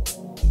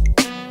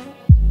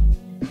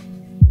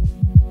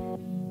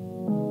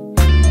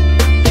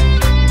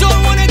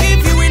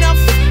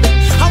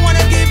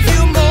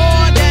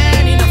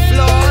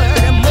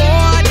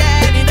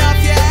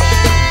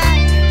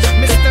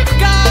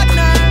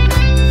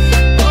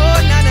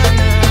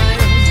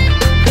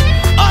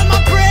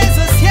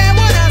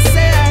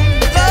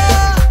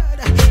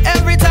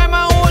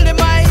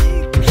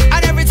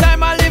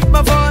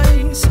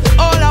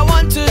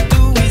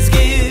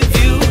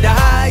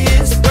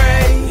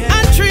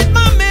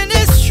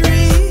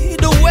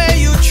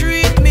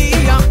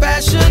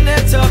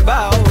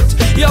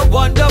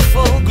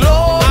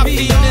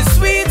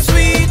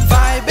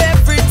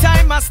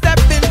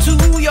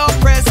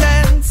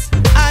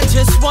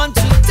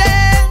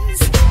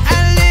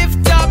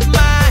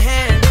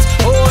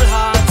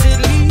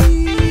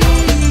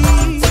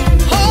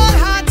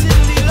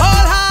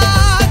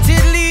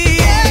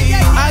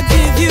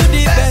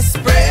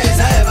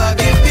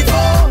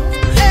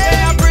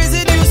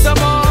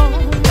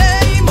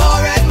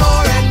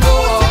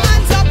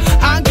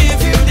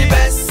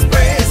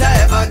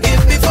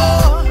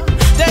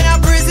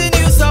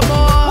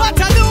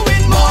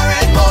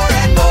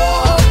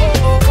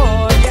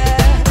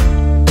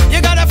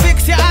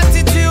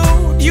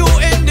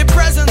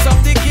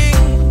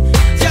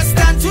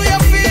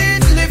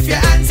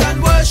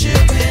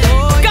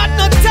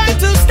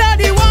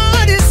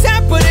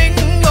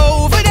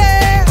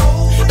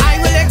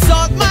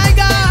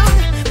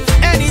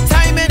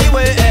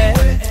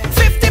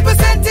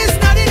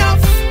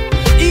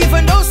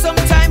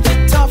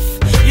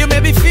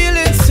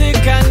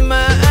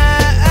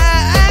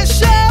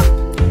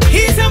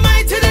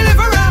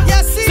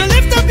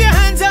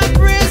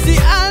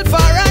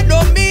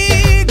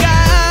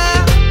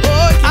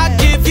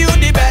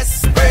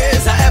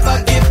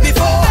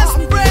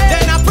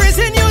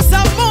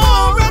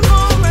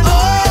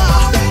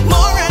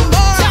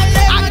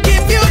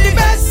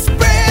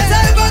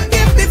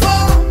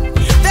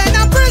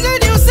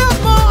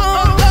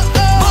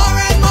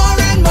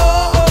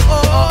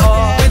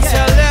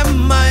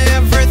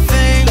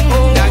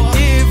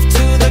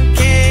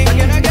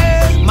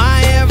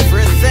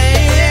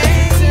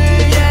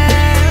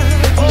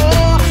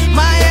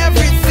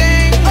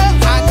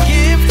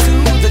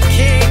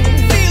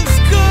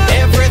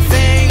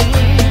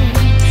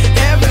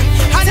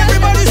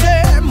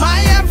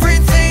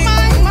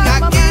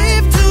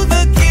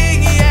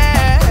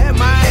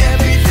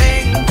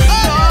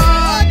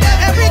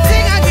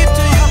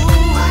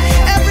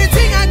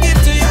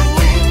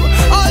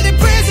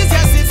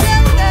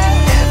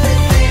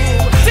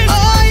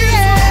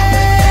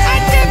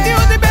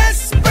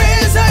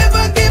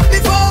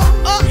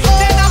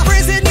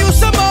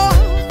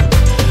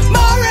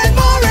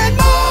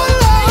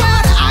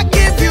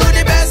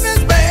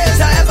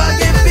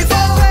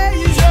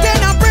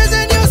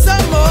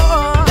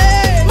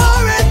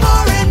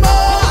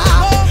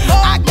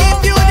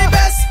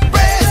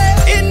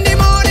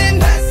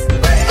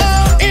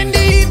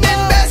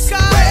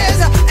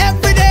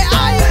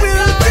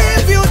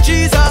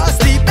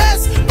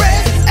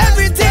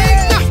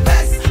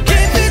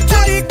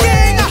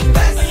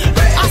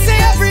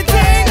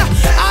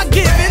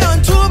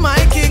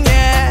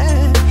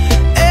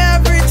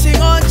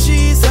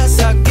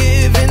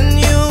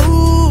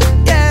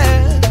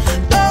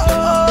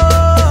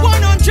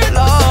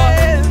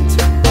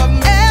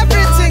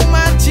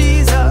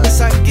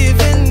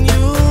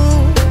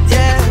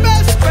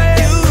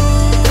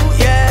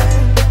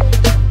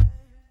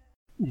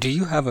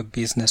 Have a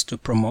business to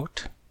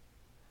promote?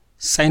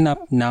 Sign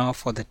up now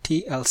for the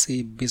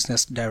TLC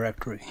Business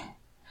Directory.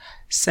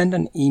 Send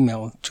an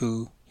email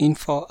to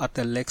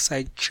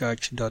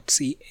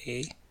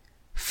info@theLakesidechurch.ca.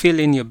 Fill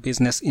in your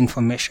business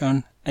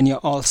information and you're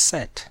all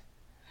set.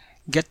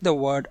 Get the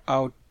word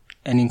out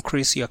and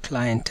increase your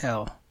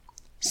clientele.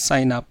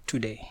 Sign up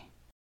today.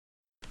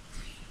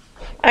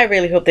 I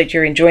really hope that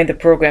you're enjoying the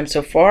program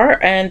so far,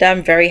 and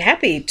I'm very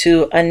happy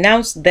to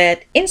announce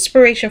that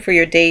Inspiration for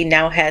Your Day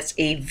now has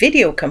a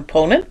video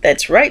component.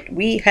 That's right,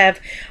 we have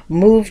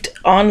moved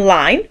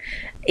online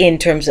in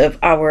terms of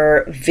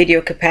our video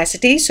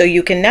capacity, so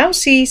you can now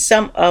see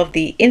some of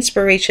the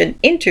inspiration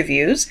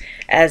interviews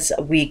as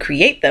we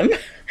create them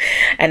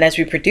and as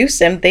we produce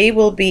them. They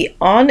will be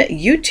on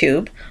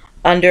YouTube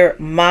under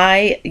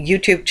my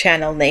YouTube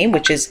channel name,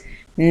 which is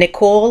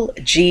Nicole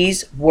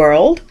G's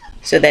World.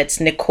 So that's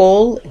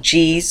Nicole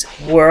G's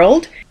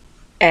World.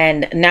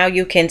 And now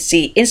you can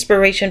see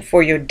Inspiration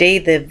for Your Day,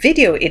 the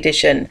video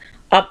edition,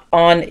 up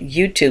on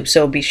YouTube.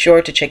 So be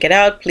sure to check it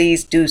out.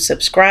 Please do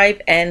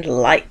subscribe and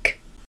like.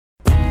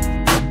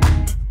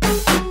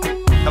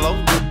 Hello?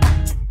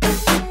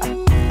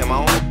 Am I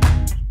on?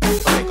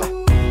 Okay,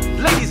 go.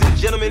 Ladies and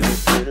gentlemen,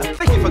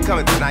 thank you for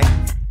coming tonight.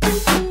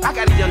 I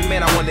got a young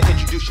man I wanted to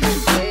introduce you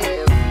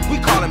to. We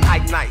call him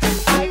Ike Nice.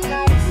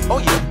 Oh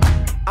yeah,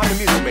 I'm a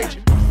music major.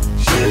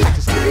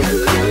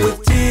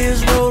 With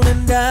tears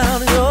rolling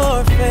down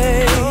your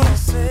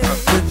face,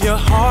 with your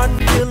heart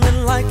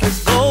feeling like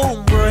it's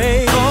gon'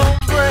 break,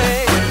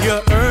 when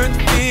your earth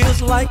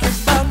feels like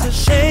it's about to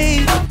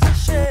shake,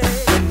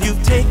 when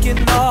you've taken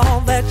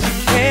all that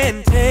you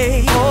can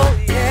take.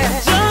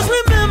 Just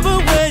remember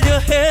where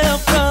your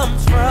help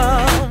comes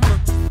from.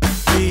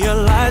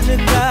 Realize you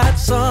got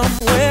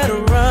somewhere to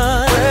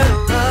run.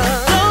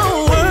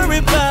 Don't worry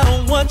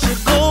about what you're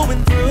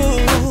going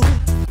through.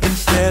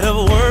 Instead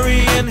of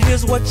worrying,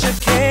 here's what you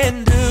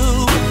can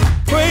do.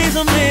 Praise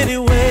Him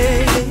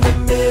anyway.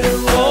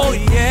 Oh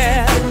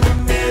yeah.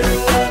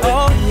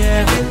 Oh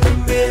yeah.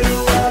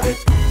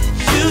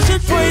 You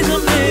should praise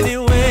Him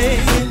anyway.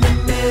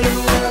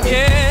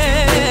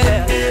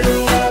 Yeah.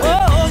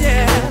 Oh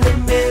yeah.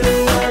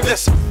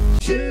 Listen.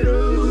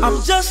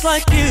 I'm just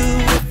like you.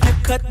 If you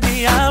cut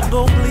me, I'm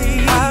gon'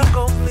 bleed.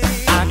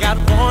 I got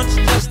wants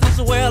just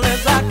as well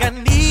as I got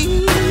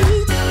needs.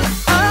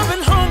 I've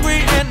been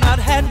hungry and not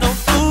had no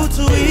food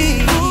to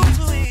eat,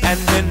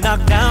 and been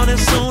knocked down as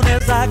soon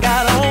as I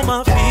got on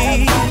my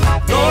feet.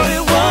 Lord,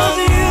 it was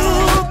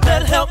you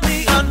that helped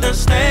me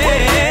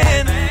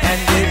understand,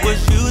 and it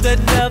was you that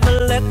never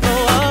let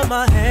go of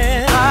my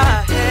hand.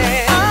 I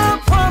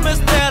promise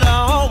that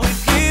I'll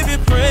always give you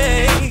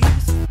praise,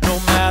 no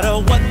matter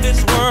what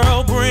this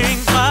world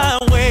brings my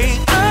way.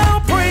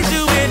 I'll praise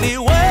you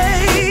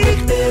anyway.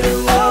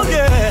 Oh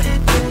yeah.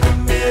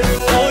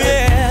 Oh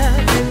yeah.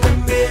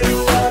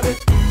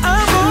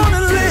 I'm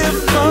gonna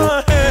lift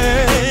my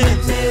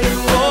hands.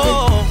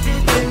 Oh,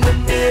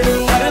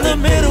 right in the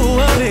middle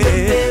of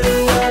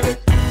it.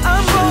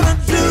 I'm gonna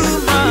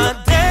do my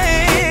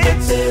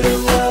dance.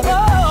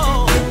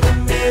 Oh,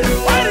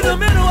 right in the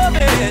middle of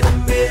it.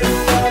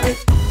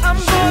 I'm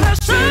gonna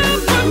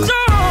shout for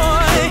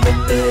joy.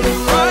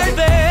 Right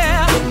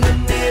there.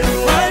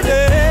 Right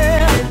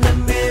there.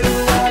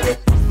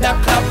 Now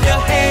clap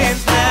your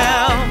hands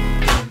now.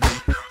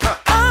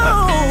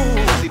 Oh.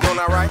 Is he doing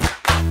all right?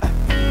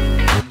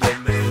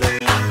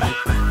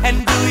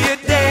 And do your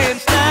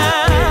dance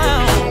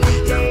now.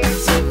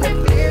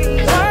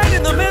 Right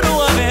in the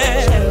middle of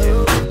it.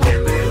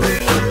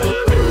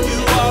 You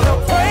ought to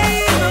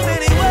praise Him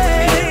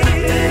anyway.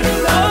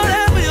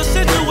 Whatever your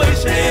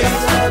situation is,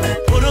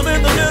 put Him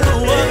in the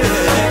middle of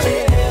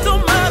it. No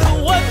matter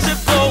what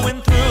you're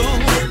going through,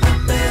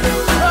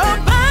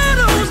 the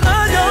battle's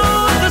not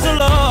yours, it's the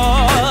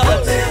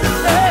Lord's.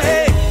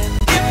 Hey,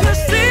 if you're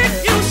sick,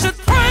 you should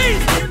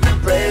praise Him.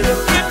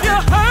 If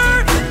you're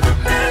hurt,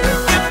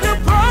 if you're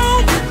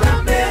broke,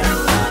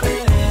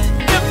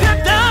 if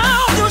you're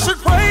down, you should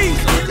praise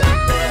Him.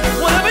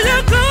 Whatever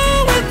you're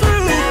going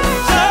through,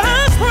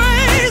 just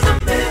praise Him.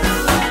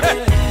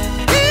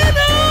 He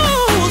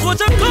knows what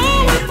you're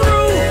going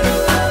through.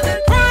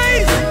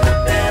 Praise Him.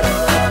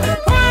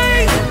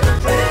 Praise Him.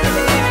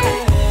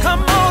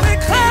 Come on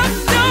and clap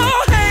your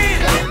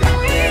hands.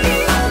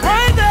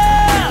 Right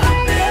there.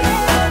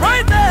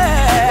 Right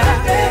there.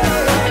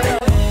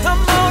 Come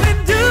on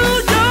and do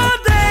your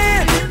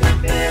dance.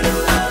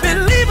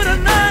 Believe it or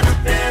not,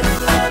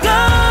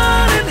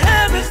 God in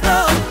heaven's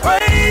the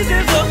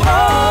praises of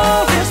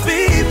all His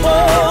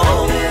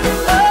people.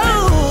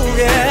 Oh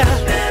yeah.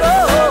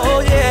 Oh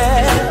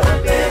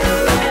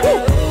yeah. Woo.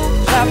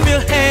 Clap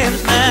your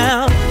hands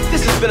now.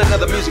 This has been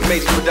another Music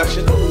Maze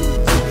production.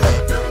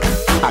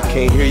 I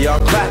can't hear y'all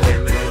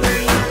clapping.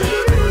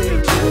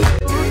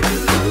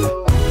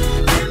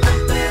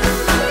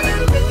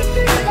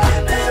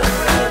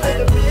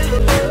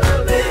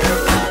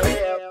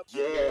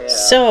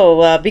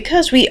 So,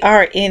 because we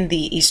are in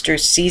the Easter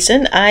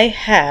season, I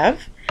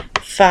have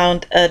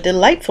found a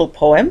delightful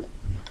poem.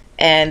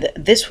 And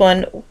this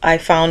one I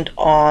found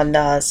on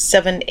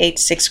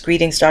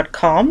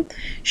 786greetings.com,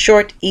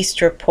 Short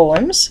Easter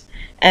Poems.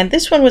 And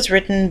this one was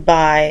written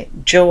by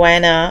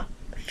Joanna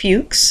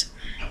Fuchs.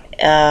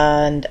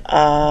 And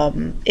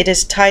it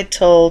is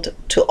titled,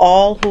 To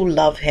All Who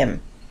Love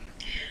Him.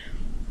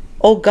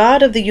 O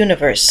God of the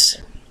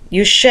universe,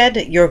 you shed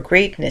your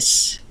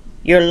greatness,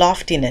 your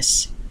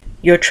loftiness,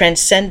 your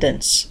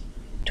transcendence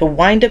to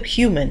wind up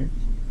human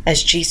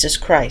as Jesus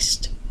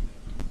Christ.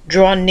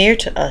 Draw near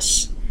to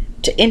us,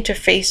 to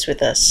interface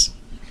with us,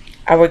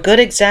 our good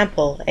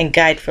example and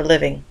guide for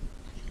living.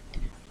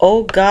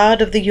 O God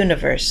of the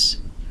universe,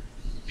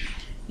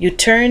 you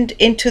turned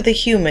into the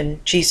human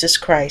Jesus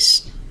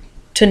Christ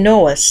to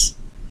know us,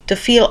 to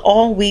feel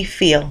all we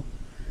feel,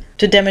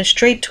 to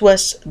demonstrate to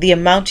us the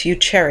amount you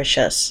cherish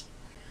us,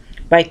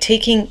 by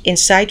taking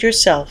inside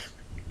yourself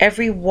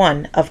every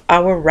one of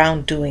our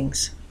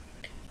wrongdoings.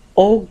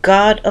 O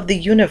God of the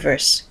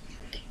universe,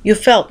 you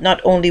felt not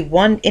only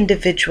one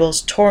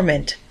individual's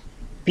torment,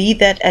 be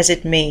that as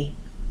it may,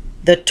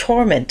 the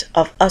torment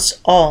of us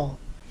all,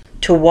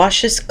 to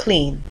wash us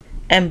clean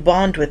and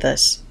bond with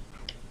us,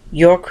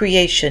 your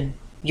creation,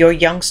 your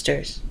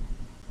youngsters.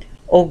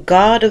 O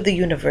God of the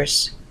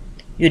universe,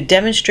 you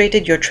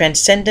demonstrated your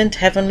transcendent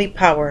heavenly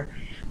power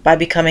by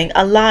becoming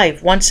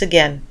alive once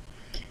again,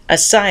 a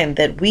sign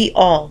that we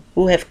all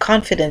who have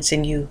confidence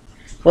in you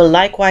will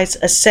likewise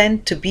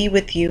ascend to be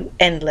with you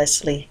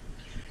endlessly.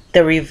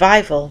 The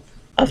revival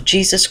of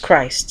Jesus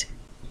Christ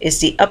is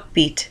the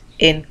upbeat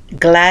in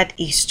Glad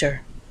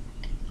Easter.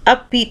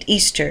 Upbeat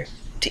Easter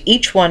to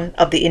each one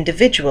of the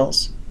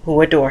individuals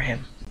who adore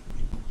him.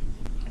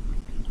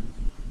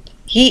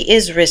 He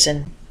is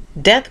risen.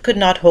 Death could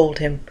not hold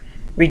him.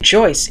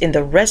 Rejoice in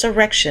the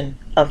resurrection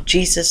of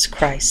Jesus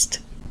Christ.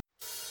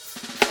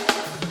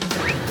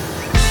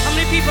 How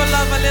many people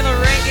love a little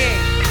reggae?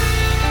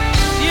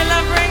 Do you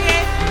love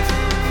reggae?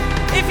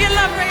 If you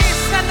love reggae,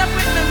 stand up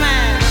with me,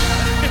 man.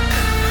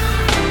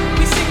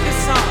 We sing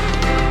this song.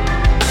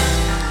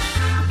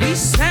 We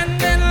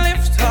stand and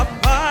lift up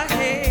our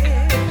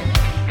head,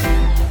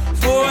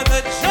 for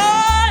the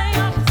joy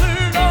of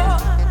the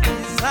Lord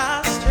is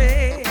our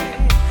strength.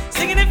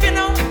 Sing it if you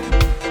know.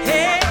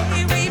 Hey,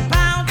 we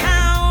bow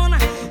down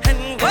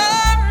and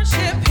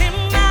worship him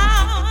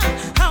now.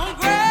 How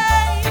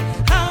great,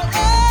 how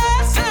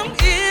awesome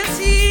is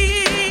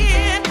he.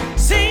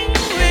 Sing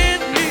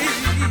with me.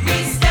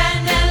 We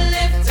stand and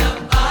lift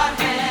up our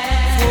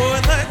hands,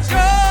 for the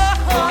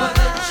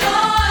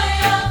joy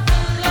of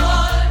the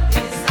Lord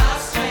is our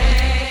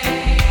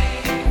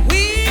strength.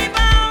 We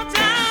bow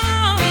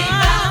down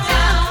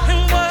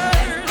and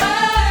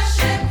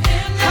worship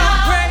him now.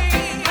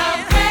 How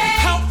great,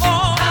 how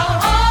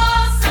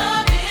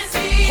awesome is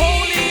he.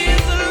 Holy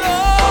is the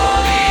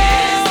Lord,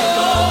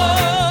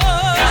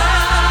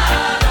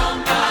 God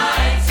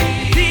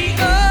Almighty. The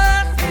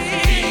earth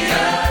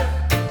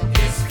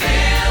is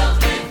filled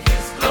with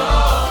his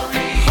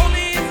glory.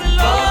 Holy is the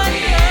Lord,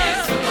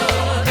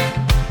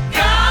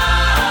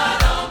 God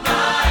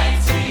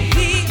Almighty.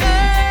 The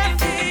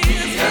earth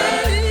is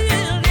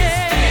filled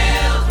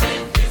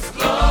with his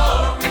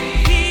glory.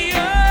 The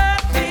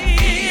earth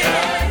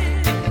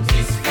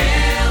is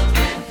filled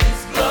with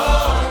his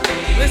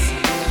glory.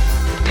 Listen.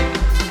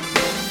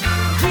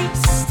 We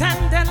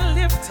stand and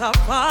lift up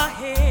our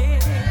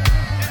heads,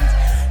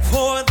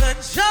 for the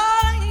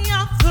joy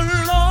of the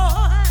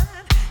Lord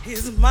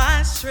is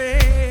my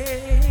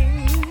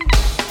strength.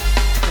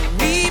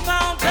 We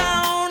bow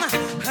down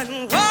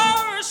and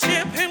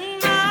worship him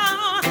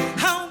now.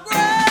 How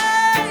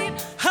great,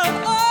 how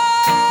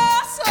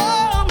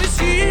awesome is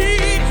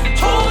he.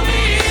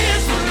 Holy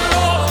is the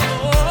Lord,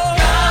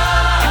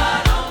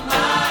 God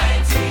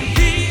Almighty.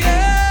 The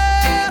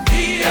earth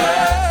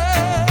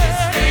is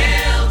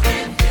filled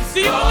with his glory. Do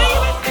you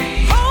believe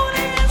it?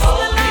 Holy is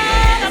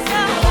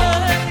the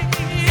Lord,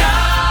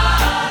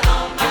 God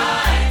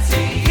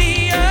Almighty. The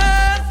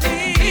earth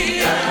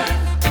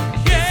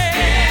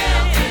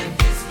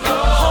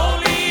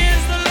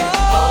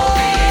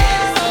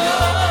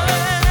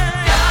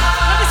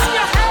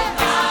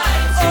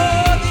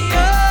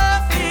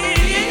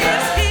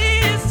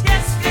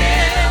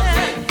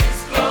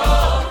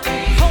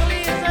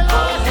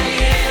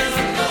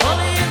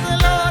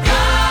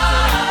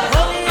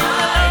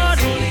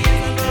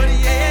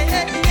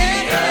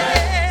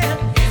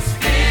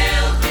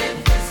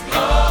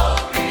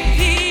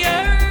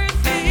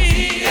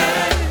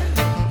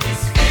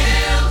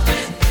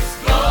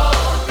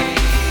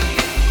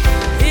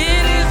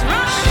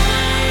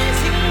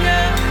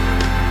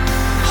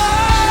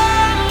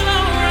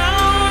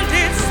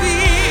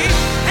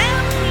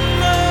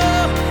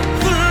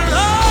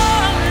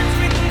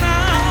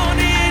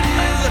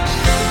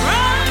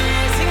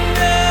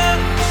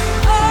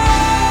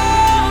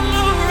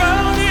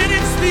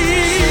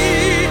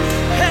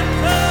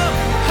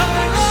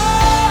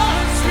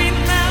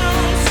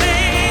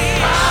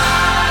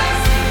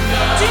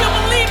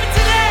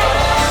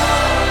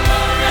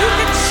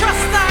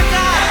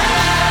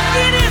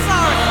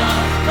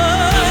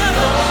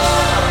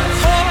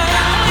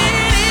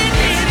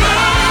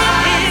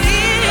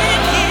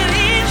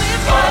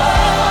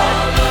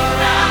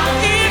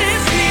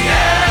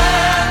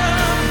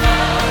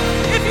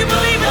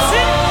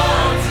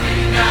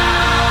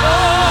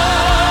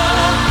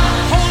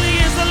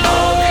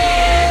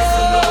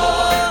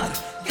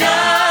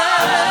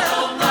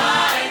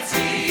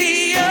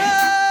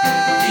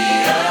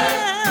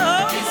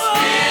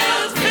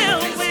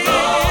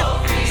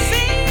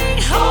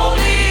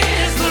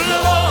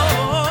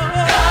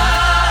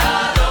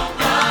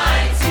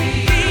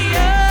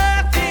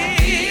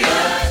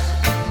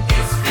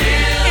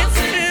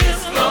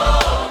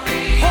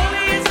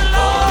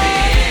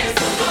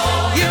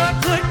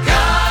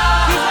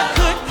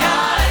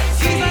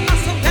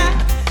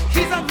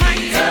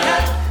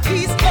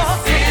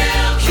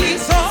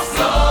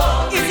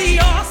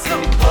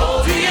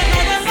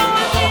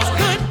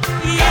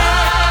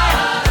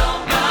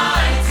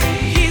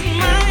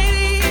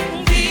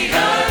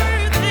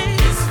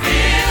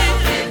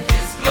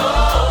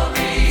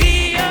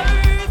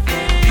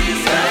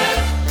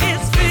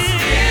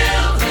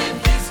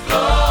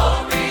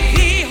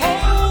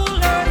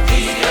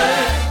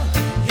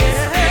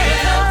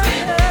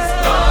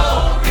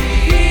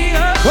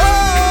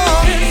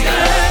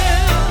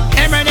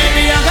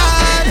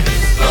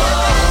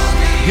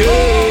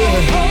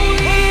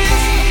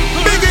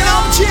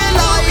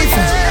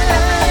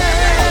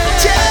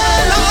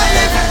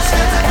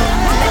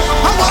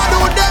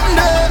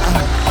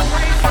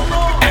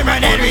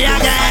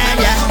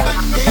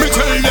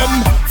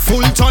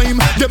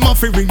them have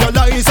to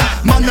realize,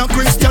 man a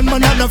Christian,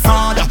 man and a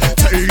father.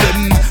 Tell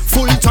them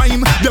full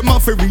time, them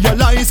have to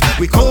realize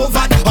we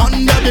covered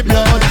under the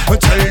blood.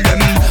 Tell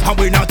them, and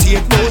we not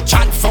take no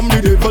chat from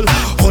the devil.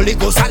 Holy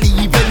Ghost I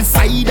live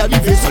inside of the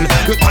vessel.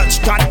 You touch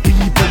that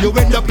people, you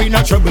end up in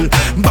a trouble.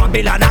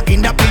 Babylon I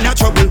end up in a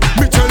trouble.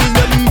 Me tell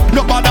them,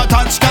 nobody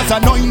touch God's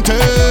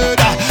anointed.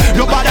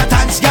 Nobody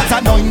touch God's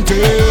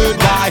anointed.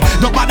 Why?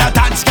 Nobody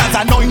touch God's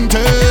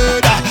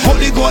anointed.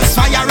 Holy Ghost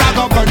fire I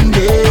go burn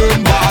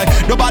them. Why?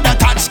 Nobody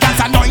touch God's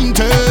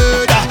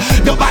anointed.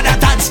 Nobody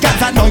touch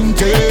God's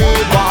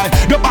anointed. Why?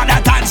 Nobody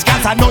touch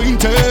God's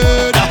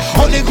anointed.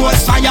 Holy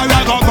Ghost fire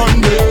I go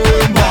burn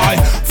them. Why?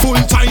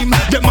 Full time,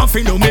 them a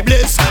fi know me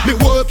bless. Me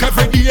work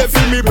every day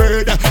for me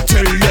bread.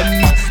 Tell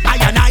them, I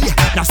and I,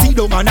 now see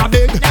them and I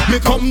beg. Me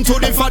come to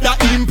the Father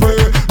in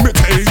prayer. Me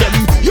tell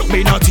them, you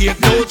may not take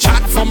no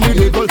chat from the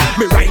devil.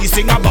 Me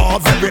rising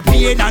above every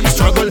pain and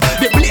struggle.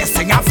 The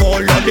blessing I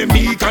fall on the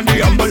meek and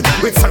the humble.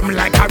 We firm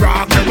like a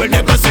rock, you will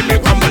never see me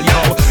crumble,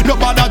 yo.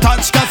 Nobody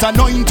touch God's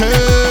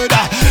anointed.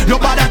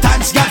 Nobody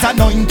touch God's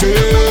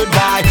anointed.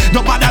 Why?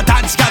 Nobody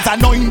touch God's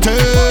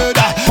anointed.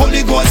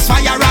 Holy Ghost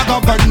fire I go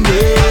burn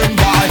them.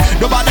 Why?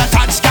 Nobody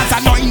touch God's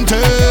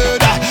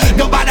anointed.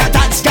 Nobody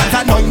touch God's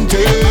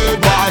anointed.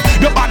 Why?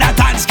 Nobody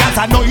touch God's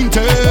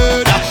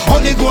anointed.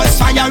 Holy Ghost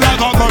fire I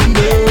go burn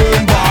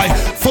them. Why?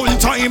 Full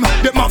time,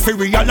 them have to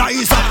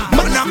realize,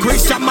 man a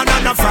Christian, man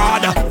and a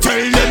fraud.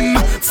 Tell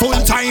them, full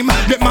time,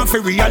 them have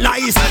to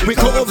realize we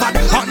covered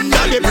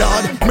under the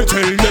blood. Me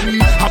tell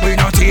them, I will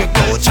not take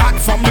no chat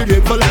from the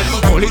devil.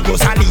 Holy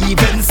Ghost I live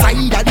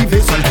inside of the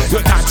vessel.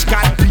 You touch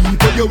God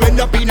people, you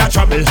end up in a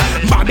trouble.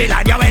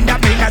 Babylon, you end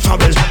up in a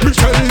trouble. Me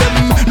tell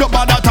them,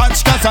 nobody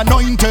touch God's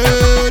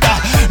anointed.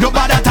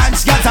 Nobody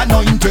touch God's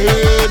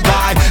anointed.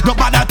 Why?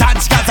 Nobody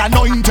touch God's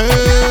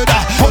anointed.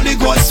 Holy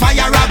Ghost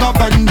fire I go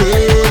burn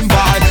them.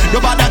 Why?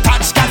 Nobody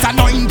touch God's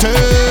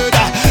anointed.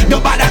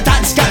 Nobody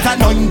touch God's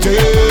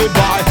anointed.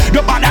 Why?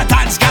 Nobody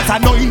touch God's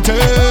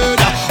anointed.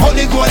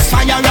 Holy Ghost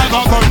fire I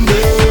go burn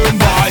them.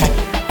 Why?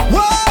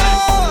 Whoa,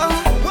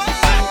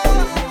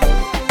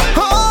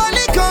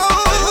 Holy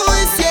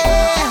Ghost,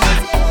 yeah,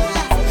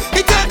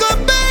 it a go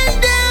burn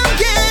them,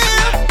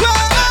 yeah.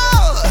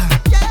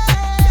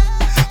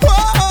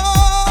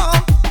 Whoa,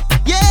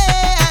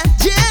 yeah,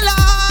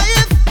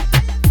 J-Life,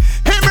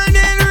 him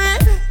burning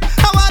red.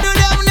 How I do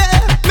them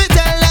there? Me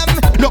tell them,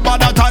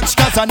 nobody touch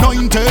God's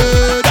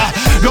anointed.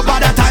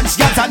 Nobody touch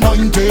God's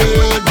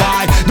anointed.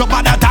 Why?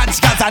 Nobody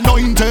touch God's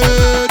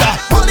anointed.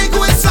 Holy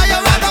Ghost fire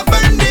I go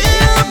burn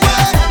them.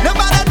 Why?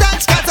 Nobody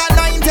touch God's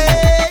anointed.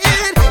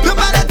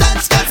 Nobody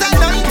touch God's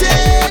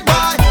anointed.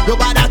 Why?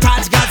 Nobody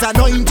touch God's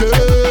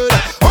anointed.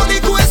 Holy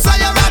Ghost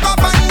fire I go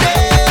burn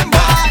them.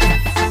 Why?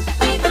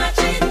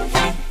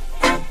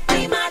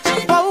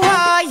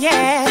 Oh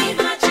yeah,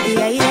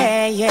 yeah,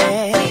 yeah,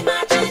 yeah.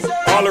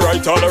 All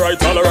right, all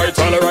right, all right,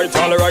 all right,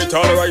 all right,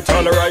 all right,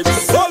 all right.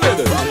 Solid.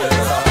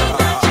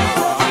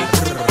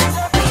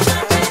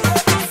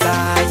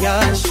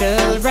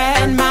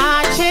 Children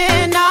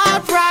marching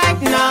out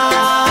right now.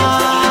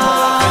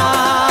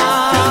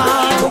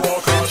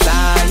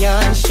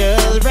 Zion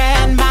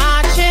children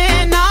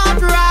marching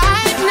out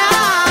right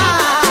now.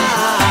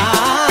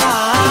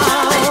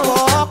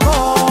 Walk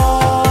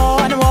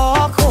on,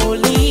 walk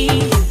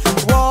holy.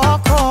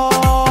 Walk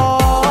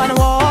on,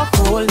 walk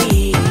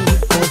holy.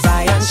 Oh,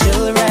 Zion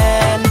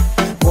children,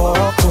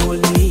 walk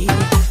holy.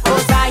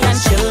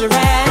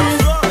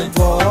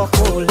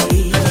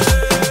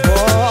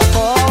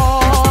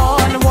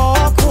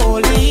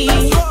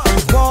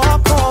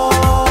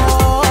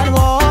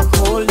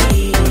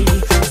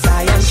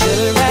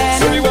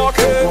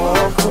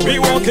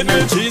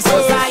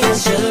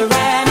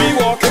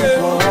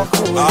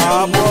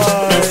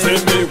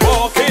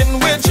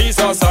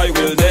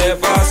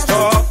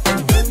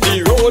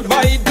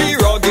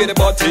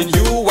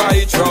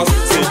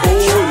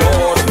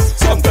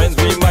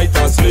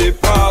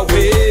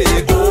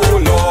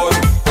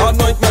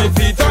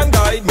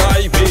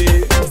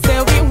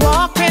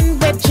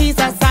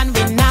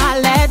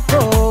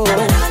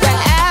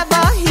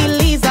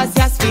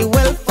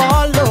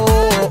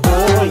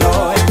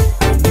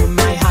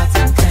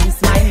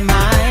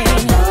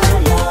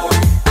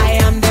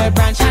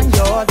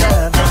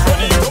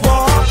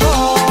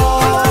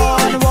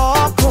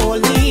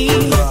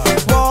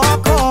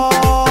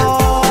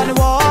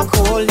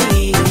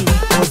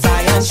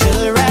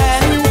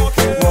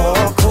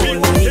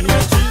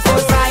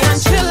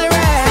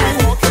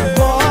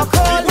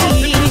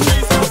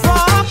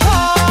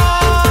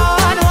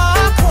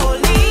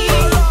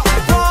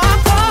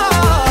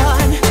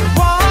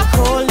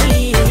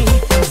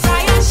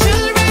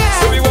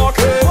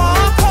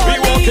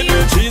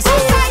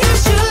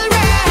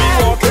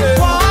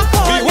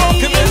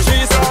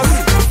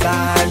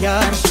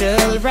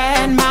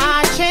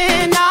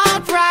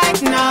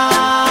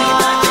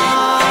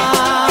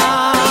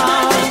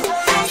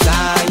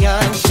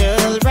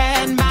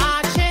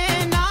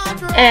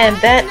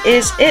 that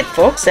is it,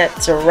 folks.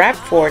 That's a wrap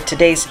for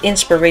today's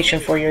Inspiration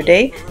for Your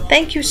Day.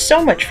 Thank you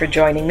so much for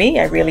joining me.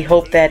 I really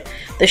hope that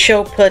the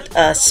show put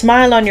a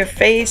smile on your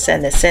face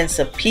and a sense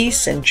of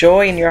peace and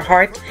joy in your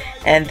heart,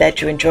 and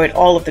that you enjoyed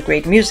all of the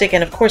great music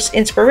and, of course,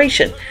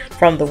 inspiration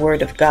from the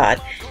Word of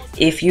God.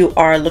 If you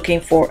are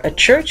looking for a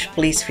church,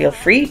 please feel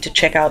free to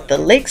check out the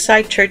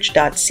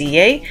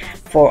lakesidechurch.ca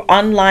for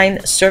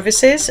online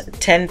services,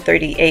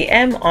 10:30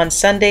 a.m. on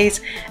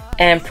Sundays,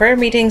 and prayer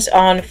meetings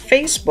on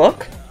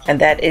Facebook, and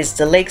that is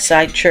the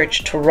Lakeside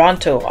Church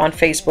Toronto on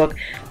Facebook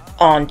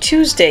on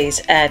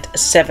Tuesdays at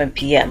 7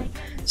 p.m.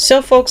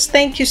 So folks,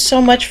 thank you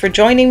so much for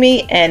joining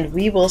me, and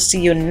we will see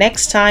you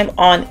next time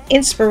on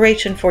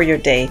Inspiration for Your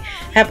Day.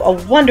 Have a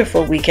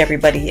wonderful week,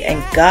 everybody,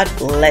 and God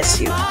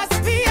bless you.